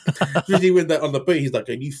boat. Usually when they're on the boat, he's like,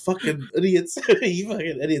 you fucking idiots. You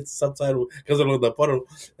fucking idiots. Subtitle goes along the bottom.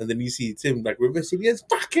 And then you see Tim like reversing. He's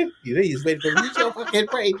fucking, he's waiting for him. Use your fucking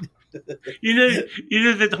brain. You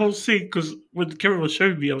know that whole scene, because when the camera was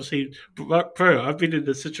showing me, I was saying, bro, I've been in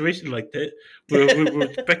a situation like that where we were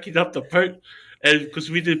backing up the boat, and because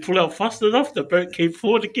we didn't pull out fast enough, the boat came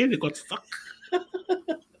forward again and got stuck.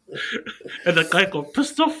 And the guy got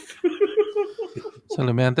pissed off. So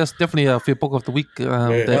man, that's definitely a fear book of the week.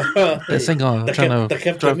 That singer trying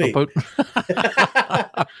to drive the boat.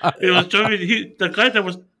 It was driving. The guy that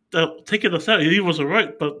was taking us out, he was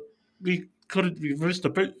alright, but we couldn't reverse the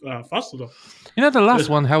boat fast enough. The last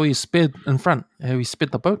one, how he sped in front, how he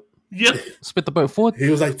sped the boat, Yeah, sped the boat forward. He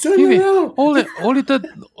was like, turn it around.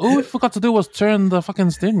 All he forgot to do was turn the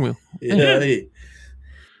fucking steering wheel. Yeah.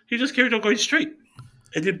 he just carried on going straight,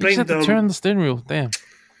 and then He just blamed had to turn the steering wheel. Damn.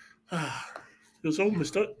 It was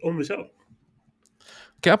almost out.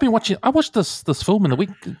 Okay, I watched this film in the week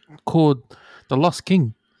called The Lost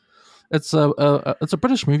King. It's a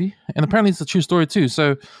British movie, and apparently it's a true story too.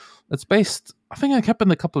 So It's based. I think it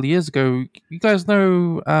happened a couple of years ago. You guys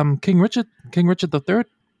know King Richard, King Richard III.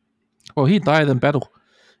 Well, he died in battle,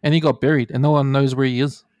 and he got buried, and no one knows where he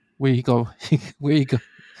is. Where he go? Where he go?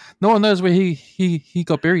 No one knows where he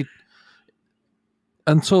got buried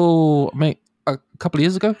until a couple of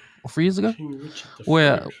years ago or 3 years ago, King Richard the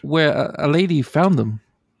where Third. a lady found him,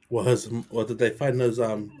 What did they find his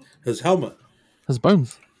helmet? his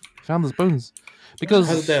bones, found his bones, How did they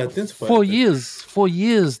because identify for it then?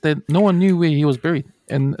 years that no one knew where he was buried,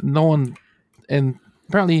 and no one, and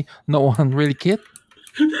apparently no one really cared.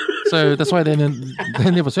 So that's why they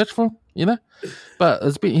never searched for him, you know. But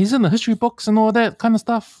he's in the history books and all that kind of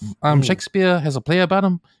stuff. Shakespeare has a play about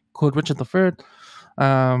him called Richard III.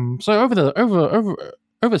 So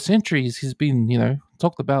over centuries, he's been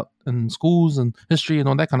talked about in schools and history and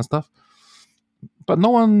all that kind of stuff. But no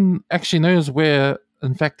one actually knows where,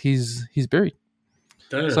 in fact, he's buried.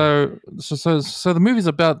 Damn. So the movie's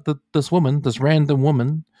about this woman, this random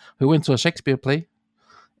woman who went to a Shakespeare play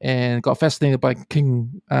and got fascinated by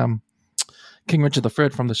King Richard III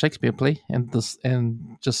from the Shakespeare play, and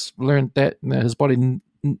just learned that his body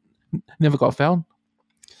never got found,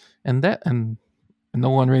 and no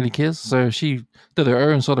one really cares. So she did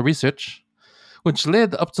her own sort of research, which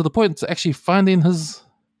led up to the point to actually finding his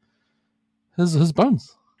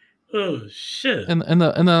bones Oh shit. in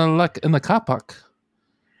the car park.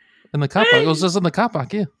 In the car park, it was just in the car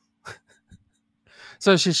park, yeah.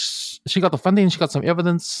 So she got the funding, she got some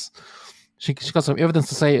evidence. She got some evidence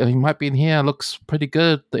to say he might be in here. Looks pretty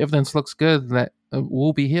good. The evidence looks good that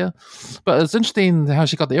will be here. But it's interesting how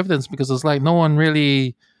she got the evidence, because it's like no one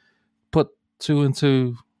really put two and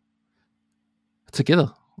two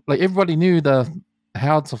together. Like everybody knew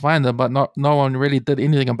how to find them, but no one really did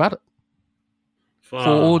anything about it for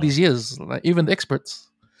all these years. Like even the experts,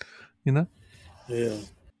 you know. Yeah.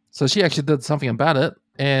 So she actually did something about it,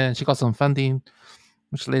 and she got some funding,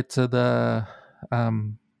 which led to the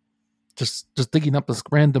just digging up this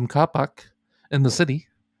random car park in the city.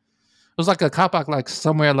 It was like a car park, like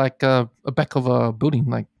somewhere like a back of a building,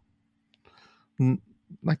 like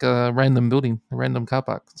a random building, a random car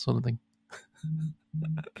park sort of thing.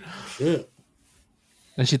 Shit.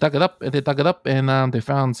 And she dug it up, and they dug it up, and they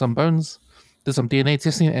found some bones, did some DNA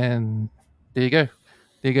testing, and there you go.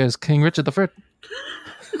 There goes King Richard III.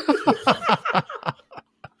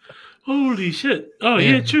 Holy shit. Oh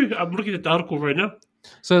yeah, true. I'm looking at the article right now.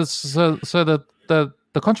 So the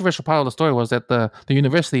controversial part of the story was that the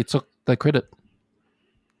university took the credit.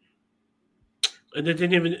 And they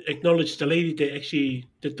didn't even acknowledge the lady that actually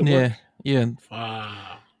did the work. Yeah,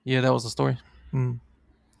 Wow. yeah. That was the story. So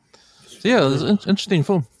yeah, it was an interesting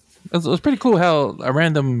film. It was pretty cool how a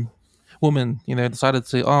random woman, decided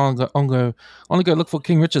to I'm gonna go look for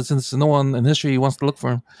King Richard, since no one in history wants to look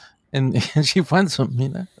for him, and she finds him.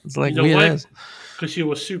 It's like You know weird why? as. Because she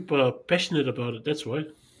was super passionate about it. That's why.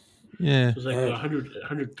 Yeah, It was like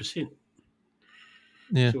 100%.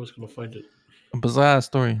 yeah. She was gonna find it. A bizarre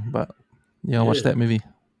story, but yeah, watch that movie.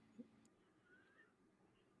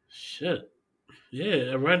 Shit.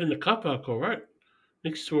 Yeah, right in the car park, all right,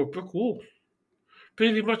 next to a brick wall,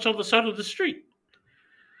 pretty much on the side of the street.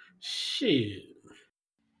 Shit.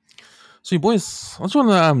 So, you boys, I just want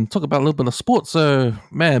to talk about a little bit of sports. So,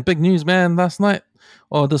 man, big news, man, last night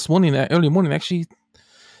or this morning, early morning, actually,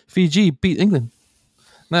 Fiji beat England.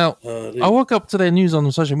 Now, I woke up to that news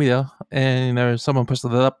on social media, and someone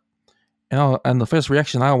posted it up, and the first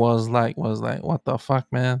reaction I was like, what the fuck,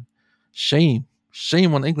 man? Shame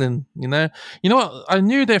on England. You know what? I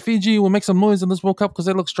knew that Fiji will make some noise in this World Cup because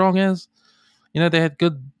they look strong as. They had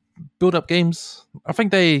good build-up games. I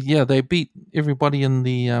think they beat everybody in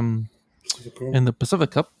the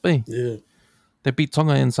Pacific Cup. Yeah. They beat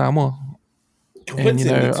Tonga and Samoa.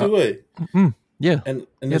 Convincingly too, eh? Yeah. And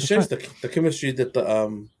it shows the chemistry that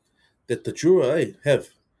the Drua have.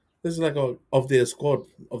 This is like of their squad.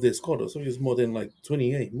 I think it's more than like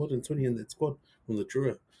 20, more than 20 in that squad from the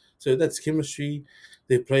Drua. So that's chemistry.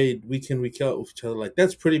 They played week in, week out with each other. Like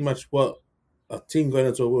that's pretty much what a team going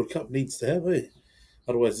into a World Cup needs to have, eh?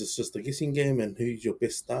 Otherwise, it's just a guessing game and who's your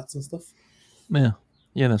best starts and stuff. Yeah,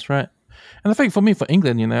 that's right. And I think for me, for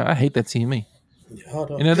England, I hate that team. They've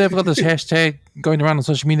got this hashtag going around on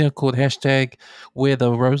social media called hashtag Wear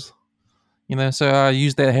the Rose. So I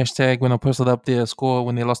used that hashtag when I posted up their score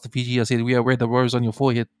when they lost to Fiji. I said, "We wear the rose on your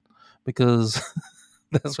forehead," because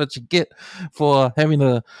that's what you get for having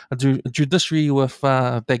a judiciary with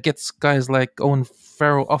that gets guys like Owen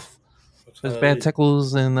Farrell off his bad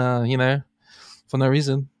tackles and for no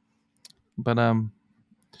reason. But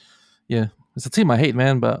yeah, it's a team I hate,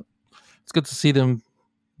 man. But it's good to see them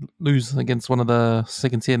lose against one of the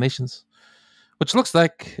second tier nations. which looks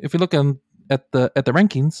like if you're looking at the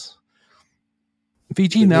rankings,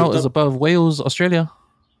 Fiji They now moved is up. above Wales, Australia.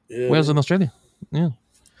 Yeah, Wales and Australia. Yeah,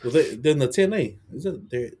 well, they're in the 10A, is it?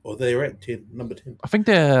 They're at 10, number 10. I think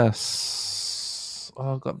they're.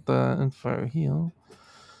 Oh, I got the info here.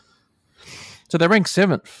 So they're ranked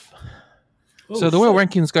seventh. Oh So the world shit!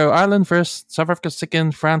 rankings go: Ireland first, South Africa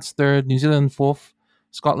second, France third, New Zealand fourth,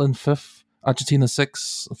 Scotland fifth, Argentina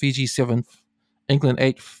sixth, Fiji seventh, England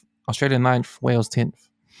eighth, Australia ninth, Wales 10th.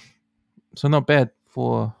 So not bad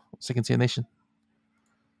for second tier nation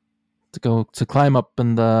to go to climb up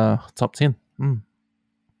in the top 10. And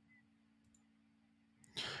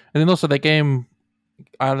then also that game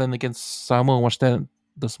Ireland against Samoa, watched that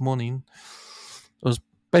this morning. It was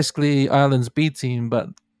basically Ireland's B team, but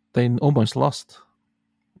they almost lost.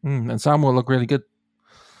 And Samoa looked really good.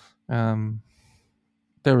 Um,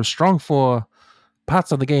 they were strong for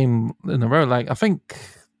parts of the game in a row. Like I think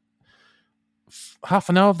half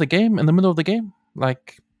an hour of the game, in the middle of the game,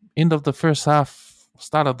 like end of the first half,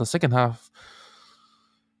 start of the second half,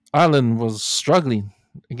 Ireland was struggling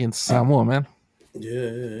against Samoa, man.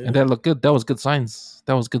 Yeah. And that looked good. That was good signs.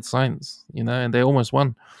 That was good signs, and they almost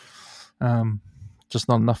won. Just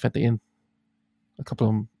not enough at the end. A couple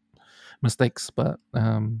of mistakes, but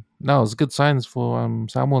no, it was good signs for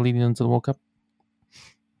Samoa leading into the World Cup.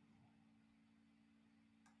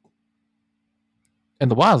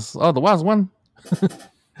 And the Waz won.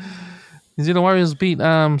 New Zealand Warriors beat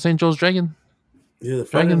St. Joe's Yeah, the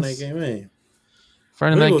Friday night Dragons game, eh?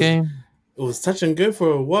 Friday I think night game. it was touch and go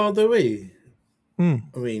for a while though, eh? Mm.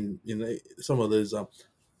 I mean, some of those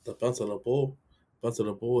the bounce of the ball,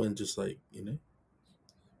 and just like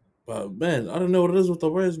But man, I don't know what it is with the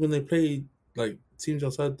Warriors when they play like teams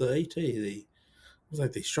outside the 8A. It was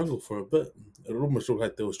like they struggled for a bit. It almost looked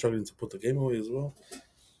like they were struggling to put the game away as well.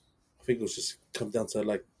 I think it was just come down to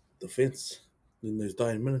like defense in those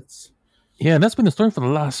dying minutes. Yeah, and that's been the story for the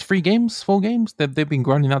last 4 games that they've been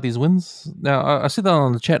grinding out these wins. Now, I sit down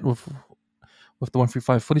on the chat with the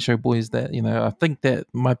 135 Footy Show boys that, I think that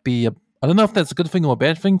might be I don't know if that's a good thing or a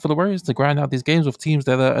bad thing for the Warriors to grind out these games with teams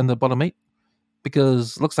that are in the bottom 8,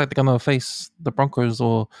 because it looks like they're going to face the Broncos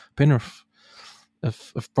or Penrith.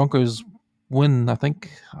 If Broncos win, I think,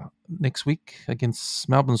 next week against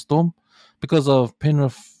Melbourne Storm, because of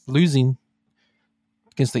Penrith losing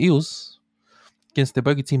against the Eels, against the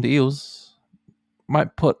bogey team, the Eels,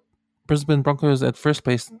 might put Brisbane Broncos at first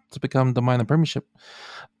place to become the minor premiership,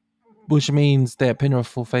 which means that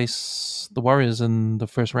Penrith will face the Warriors in the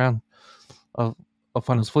first round of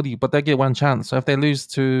finals footy, but they get one chance. So if they lose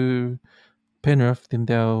to Penrith, then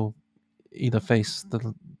they'll either face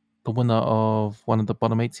the winner of one of the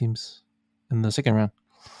bottom 8 teams in the second round.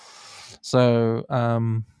 So,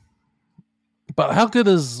 but how good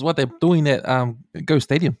is what they're doing at Go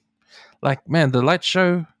Stadium? Like, man, the light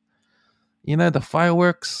show, the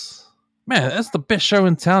fireworks, man, that's the best show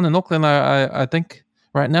in town in Auckland. I think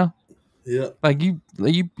right now. Yeah. Like you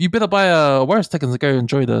better buy a Warriors ticket to go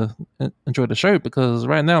enjoy the show, because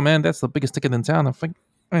right now, man, that's the biggest ticket in town, I think.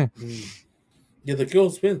 Yeah,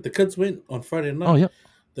 the kids went on Friday night. Oh, yep.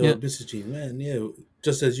 They were messaging, man, yeah,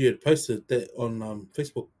 just as you had posted that on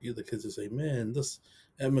Facebook, the kids would say, man, this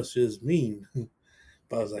atmosphere is mean.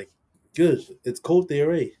 But I was like, good, it's cold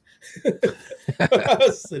there, eh? I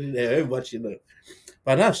was sitting there watching it.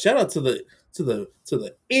 But now shout out to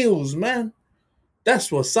the Eels, man.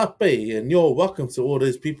 That's what's up, eh? And you're welcome to all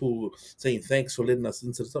those people saying thanks for letting us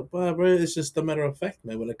into the top. But bro, it's just a matter of fact,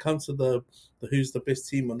 man. When it comes to the who's the best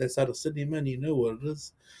team on that side of Sydney, man, you know what it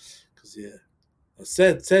is. Because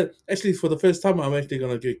sad. Actually, for the first time, I'm actually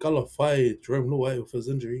gonna get qualified Jerome Luai with his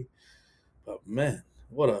injury. But man,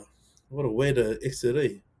 what a way to exit,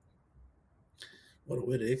 eh? What a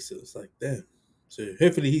way to exit. It's like, damn. So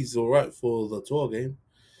hopefully he's all right for the tour game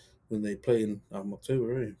when they play in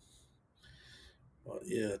October, eh? But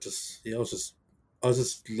yeah, I was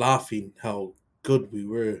just laughing how good we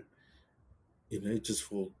were, just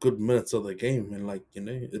for good minutes of the game, and like it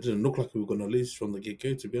didn't look like we were gonna lose from the get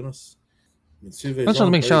go. To be honest, I mean, I just want to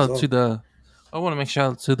make plays shout out on. to I want to make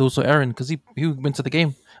shout out to also Aaron, because he went to the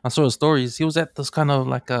game. I saw his stories. He was at this kind of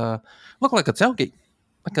like looked like a tailgate,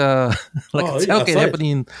 like a like a Oh yeah, tailgate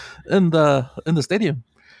happening in the stadium.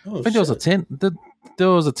 Oh I think there was a shit. tent. There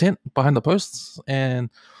was a tent behind the posts,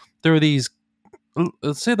 and there were these,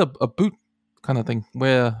 let's say, a boot kind of thing,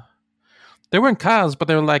 where they weren't cars, but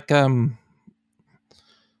they were like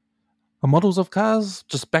models of cars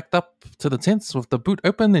just backed up to the tents with the boot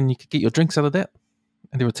open, and you could get your drinks out of that.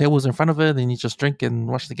 And there were tables in front of it, and you just drink and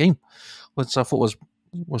watch the game, which I thought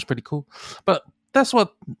was pretty cool. But this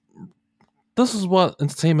is what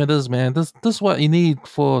entertainment is, man. This is what you need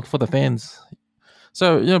for the fans.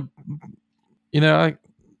 So I,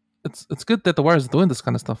 it's good that the Warriors are doing this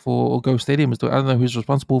kind of stuff, or Go Stadium is doing. I don't know who's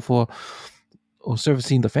responsible for or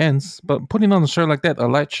servicing the fans, but putting on a show like that, a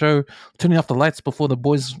light show, turning off the lights before the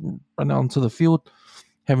boys run out onto the field,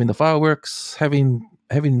 having the fireworks, having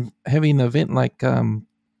an event like the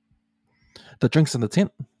drinks in the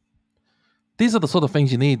tent. These are the sort of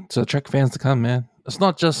things you need to attract fans to come, man. It's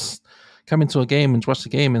not just coming to a game and watch the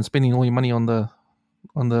game and spending all your money on the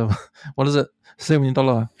what is it,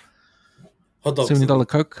 $70 Hot dogs. $70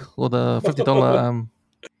 Coke or the $50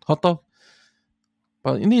 hot dog.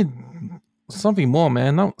 But you need something more,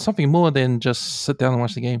 man. Not something more than just sit down and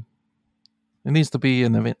watch the game. It needs to be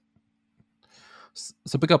an event.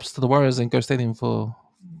 So big ups to the Warriors and Go Stadium for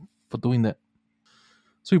doing that.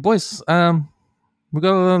 Sweet boys, we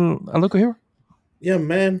got a local hero. Yeah,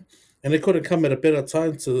 man. And it could have come at a better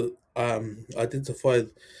time to identify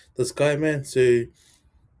this guy, man. So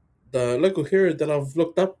the local hero that I've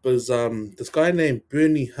looked up is this guy named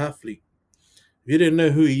Bernie Halfley. If you didn't know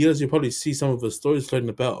who he is, you probably see some of his stories floating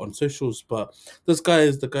about on socials. But this guy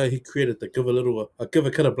is the guy who created the Give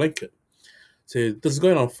a Kid a Blanket. So this is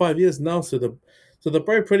going on 5 years now. So the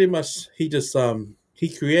bro pretty much he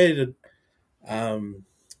created um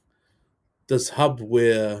this hub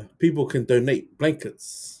where people can donate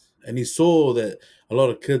blankets. And he saw that a lot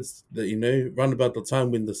of kids that, run about the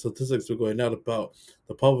time when the statistics were going out about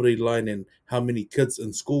the poverty line and how many kids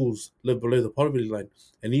in schools live below the poverty line.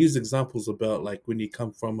 And he used examples about like when you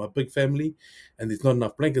come from a big family and there's not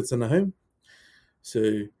enough blankets in the home.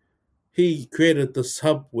 So he created this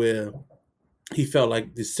hub where he felt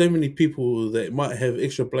like there's so many people that might have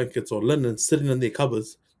extra blankets or linen sitting in their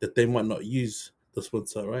cupboards that they might not use this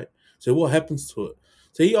winter, right? So what happens to it?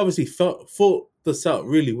 So he obviously thought this out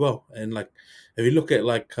really well. And like, if you look at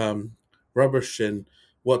like rubbish and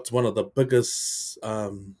what's one of the biggest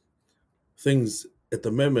things at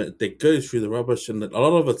the moment that goes through the rubbish, and a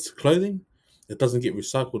lot of it's clothing, it doesn't get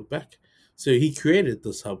recycled back. So he created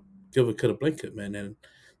this hub, Give a Kid a Blanket, man. And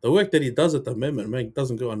the work that he does at the moment, man,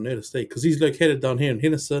 doesn't go unnoticed, because he's located down here in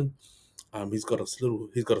Henderson. He's got a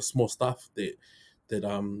small staff that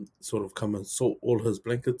sort of come and sort all his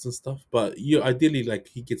blankets and stuff. But you ideally, like,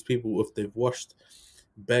 he gets people, if they've washed,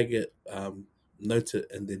 bag it, note it,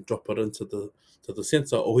 and then drop it into the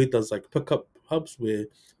center. Or he does like pickup hubs where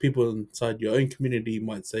people inside your own community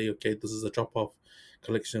might say, okay, this is a drop off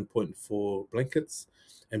collection point for blankets,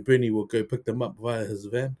 and Bernie will go pick them up via his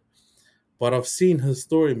van. But I've seen his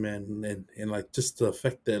story, man, and like just the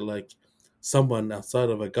fact that like someone outside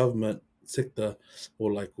of a government sector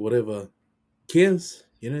or like whatever cares.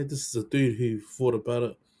 This is a dude who thought about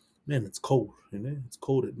it. Man, it's cold. It's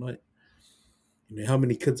cold at night. How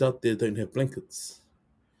many kids out there don't have blankets?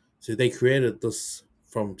 So they created this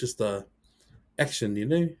from just a action.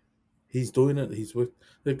 He's doing it. He's with,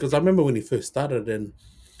 because I remember when he first started and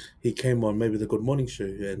he came on maybe the Good Morning Show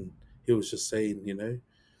and he was just saying,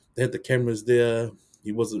 they had the cameras there.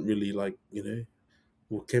 He wasn't really like,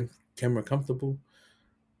 camera comfortable.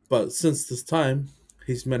 But since this time,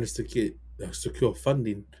 he's managed to get secure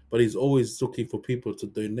funding. But he's always looking for people to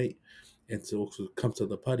donate and to also come to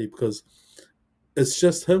the party, because it's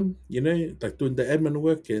just him, like doing the admin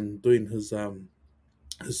work and doing his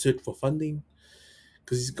search for funding.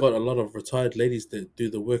 Because he's got a lot of retired ladies that do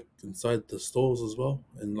the work inside the stores as well,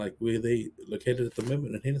 and like where they located at the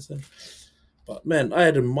moment in Henderson. But man, I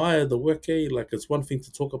admire the work. Like, it's one thing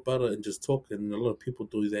to talk about it and just talk, and a lot of people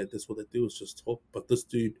do that. That's what they do, is just talk. But this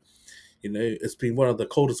dude, it's been one of the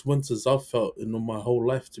coldest winters I've felt in my whole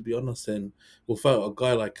life, to be honest. And without a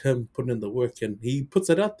guy like him putting in the work, and he puts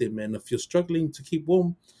it out there, man. If you're struggling to keep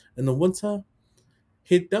warm in the winter,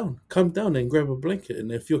 head down, come down and grab a blanket.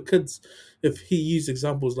 And if he used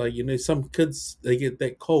examples like, some kids, they get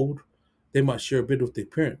that cold, they might share a bed with their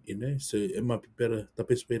parent, so it might be the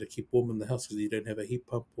best way to keep warm in the house, because you don't have a heat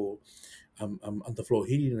pump or underfloor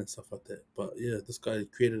heating and stuff like that. But yeah, this guy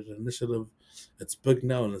created an initiative. It's big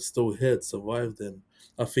now and it's still here, it survived, and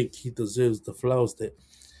I think he deserves the flowers that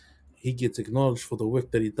he gets acknowledged for the work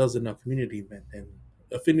that he does in our community, man. And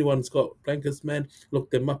if anyone's got blankets, man, look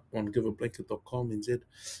them up on giveablanket.com and Z.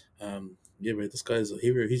 Yeah, man, this guy is a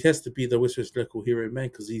hero. He has to be the West local hero, man,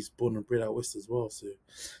 because he's born and bred out west as well. So,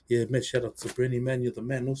 yeah, man, shout out to Bernie, man. You're the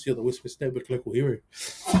man. Also, you're the West Network local hero.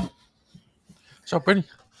 Ciao, Bernie.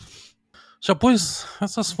 So, boys,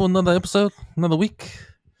 that's us for another episode, another week.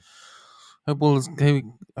 Hope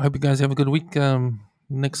you guys have a good week.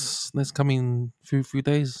 Next coming few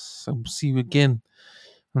days, I'll see you again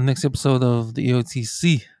on the next episode of the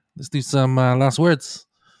EOTC. Let's do some last words.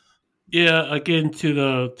 Yeah, again to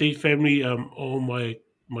the Date family, all my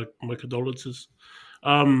condolences.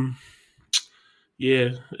 Um, yeah,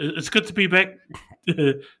 it's good to be back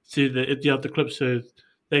to the clip. So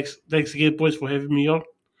thanks again, boys, for having me on.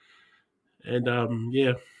 And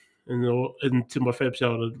yeah, and to my fam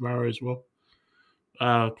out at Rara as well.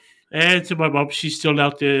 Uh, and to my mom, she's still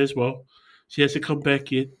out there as well. She hasn't come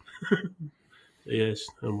back yet. Yes,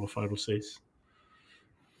 and my final says.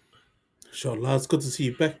 Inshallah, it's good to see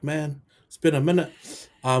you back, man. It's been a minute.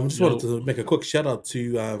 Just wanted Yo, to make a quick shout out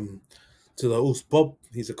to the host Bob.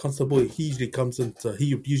 He's a constable. He usually comes into.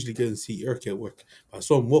 He usually goes and see Eric at work. I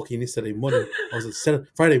saw him walking yesterday morning. I was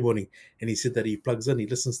Friday morning, and he said that he plugs in. He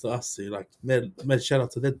listens to us. So like, man, shout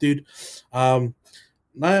out to that dude.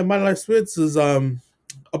 My last words is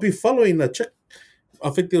I'll be following the chick. I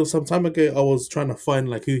think there was some time ago I was trying to find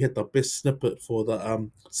like who had the best snippet for the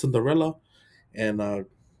Cinderella, and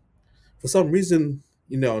for some reason,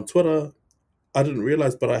 on Twitter, I didn't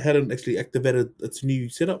realize, but I hadn't actually activated its new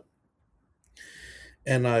setup,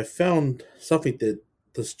 and I found something that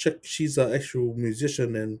this chick, she's an actual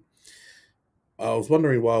musician, and I was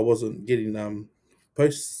wondering why I wasn't getting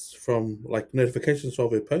posts from like notifications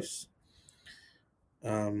of her posts.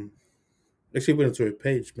 Um, Actually went into her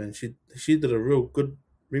page, man. She did a real good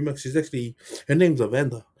remix. She's actually her name's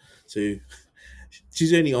Avanda, so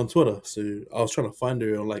she's only on Twitter. So I was trying to find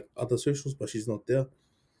her on like other socials, but she's not there.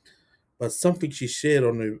 But something she shared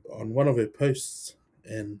on one of her posts,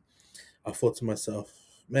 and I thought to myself,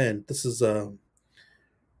 man, this is a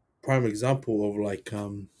prime example of like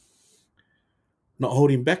not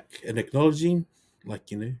holding back and acknowledging, like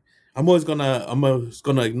I'm always gonna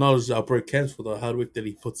acknowledge our bro Cams for the hard work that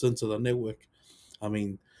he puts into the network. I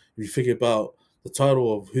mean, if you figure about the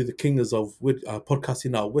title of who the king is of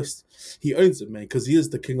podcasting out west, he owns it, man, because he is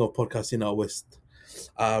the king of podcasting out west.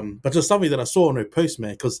 But just something that I saw on her post,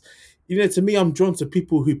 man, because to me, I'm drawn to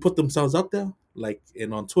people who put themselves out there, like,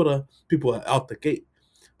 and on Twitter, people are out the gate.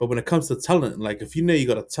 But when it comes to talent, like if you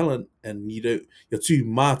got a talent and you're too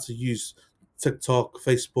mad to use TikTok,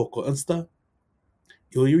 Facebook, or Insta,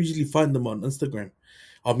 you'll usually find them on Instagram.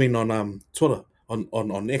 I mean on Twitter,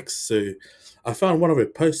 on X. So I found one of her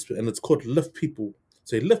posts and it's called Lift People.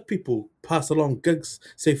 So lift people, pass along gigs,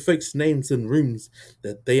 say fakes names in rooms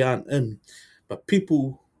that they aren't in. But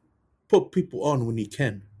people put people on when you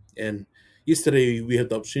can. And yesterday we had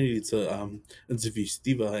the opportunity to interview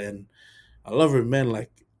Steva, and I love her, man.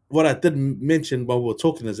 Like what I didn't mention while we were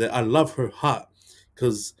talking is that I love her heart,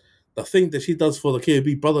 because the thing that she does for the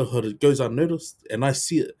KOB Brotherhood, it goes unnoticed, and I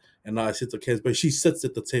see it. And I said to Kens, but she sits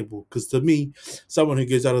at the table, because to me, someone who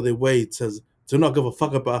goes out of their way to not give a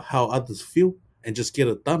fuck about how others feel and just get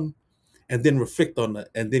it done, and then reflect on it,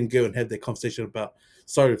 and then go and have that conversation about,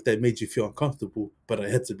 sorry if that made you feel uncomfortable, but it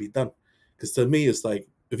had to be done. Because to me, it's like,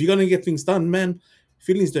 if you're gonna get things done, man,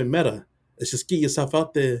 feelings don't matter. It's just get yourself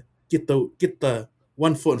out there, get the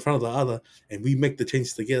one foot in front of the other, and we make the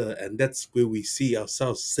change together. And that's where we see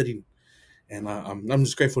ourselves sitting. And I'm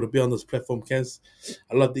just grateful to be on this platform, Kaz.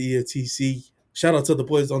 I love the EOTC. Shout out to the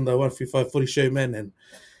boys on the 135 Footy Show, man. And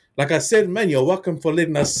like I said, man, you're welcome for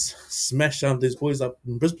letting us smash these boys up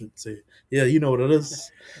in Brisbane. So yeah, you know what it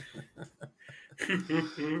is.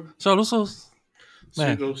 So also,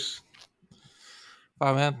 man, Seagulls.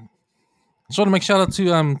 wow, man. Just want to make shout out to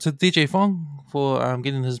DJ Fong for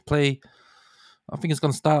getting his play. I think it's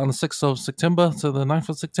going to start on the 6th of September to the 9th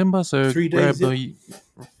of September. So 3 days.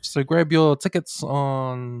 grab your tickets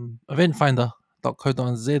on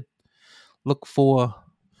eventfinder.co.nz. Look for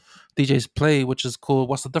DJ's play, which is called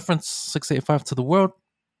What's the Difference? 685 to the World.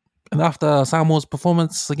 And after Samoa's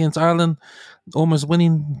performance against Ireland, almost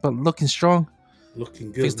winning but looking strong, Looking I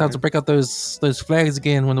think good. it's time to break out those flags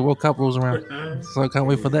again when the World Cup rolls around. So I can't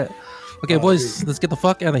wait for that. Okay, boys, let's get the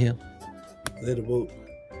fuck out of here. Later, boat.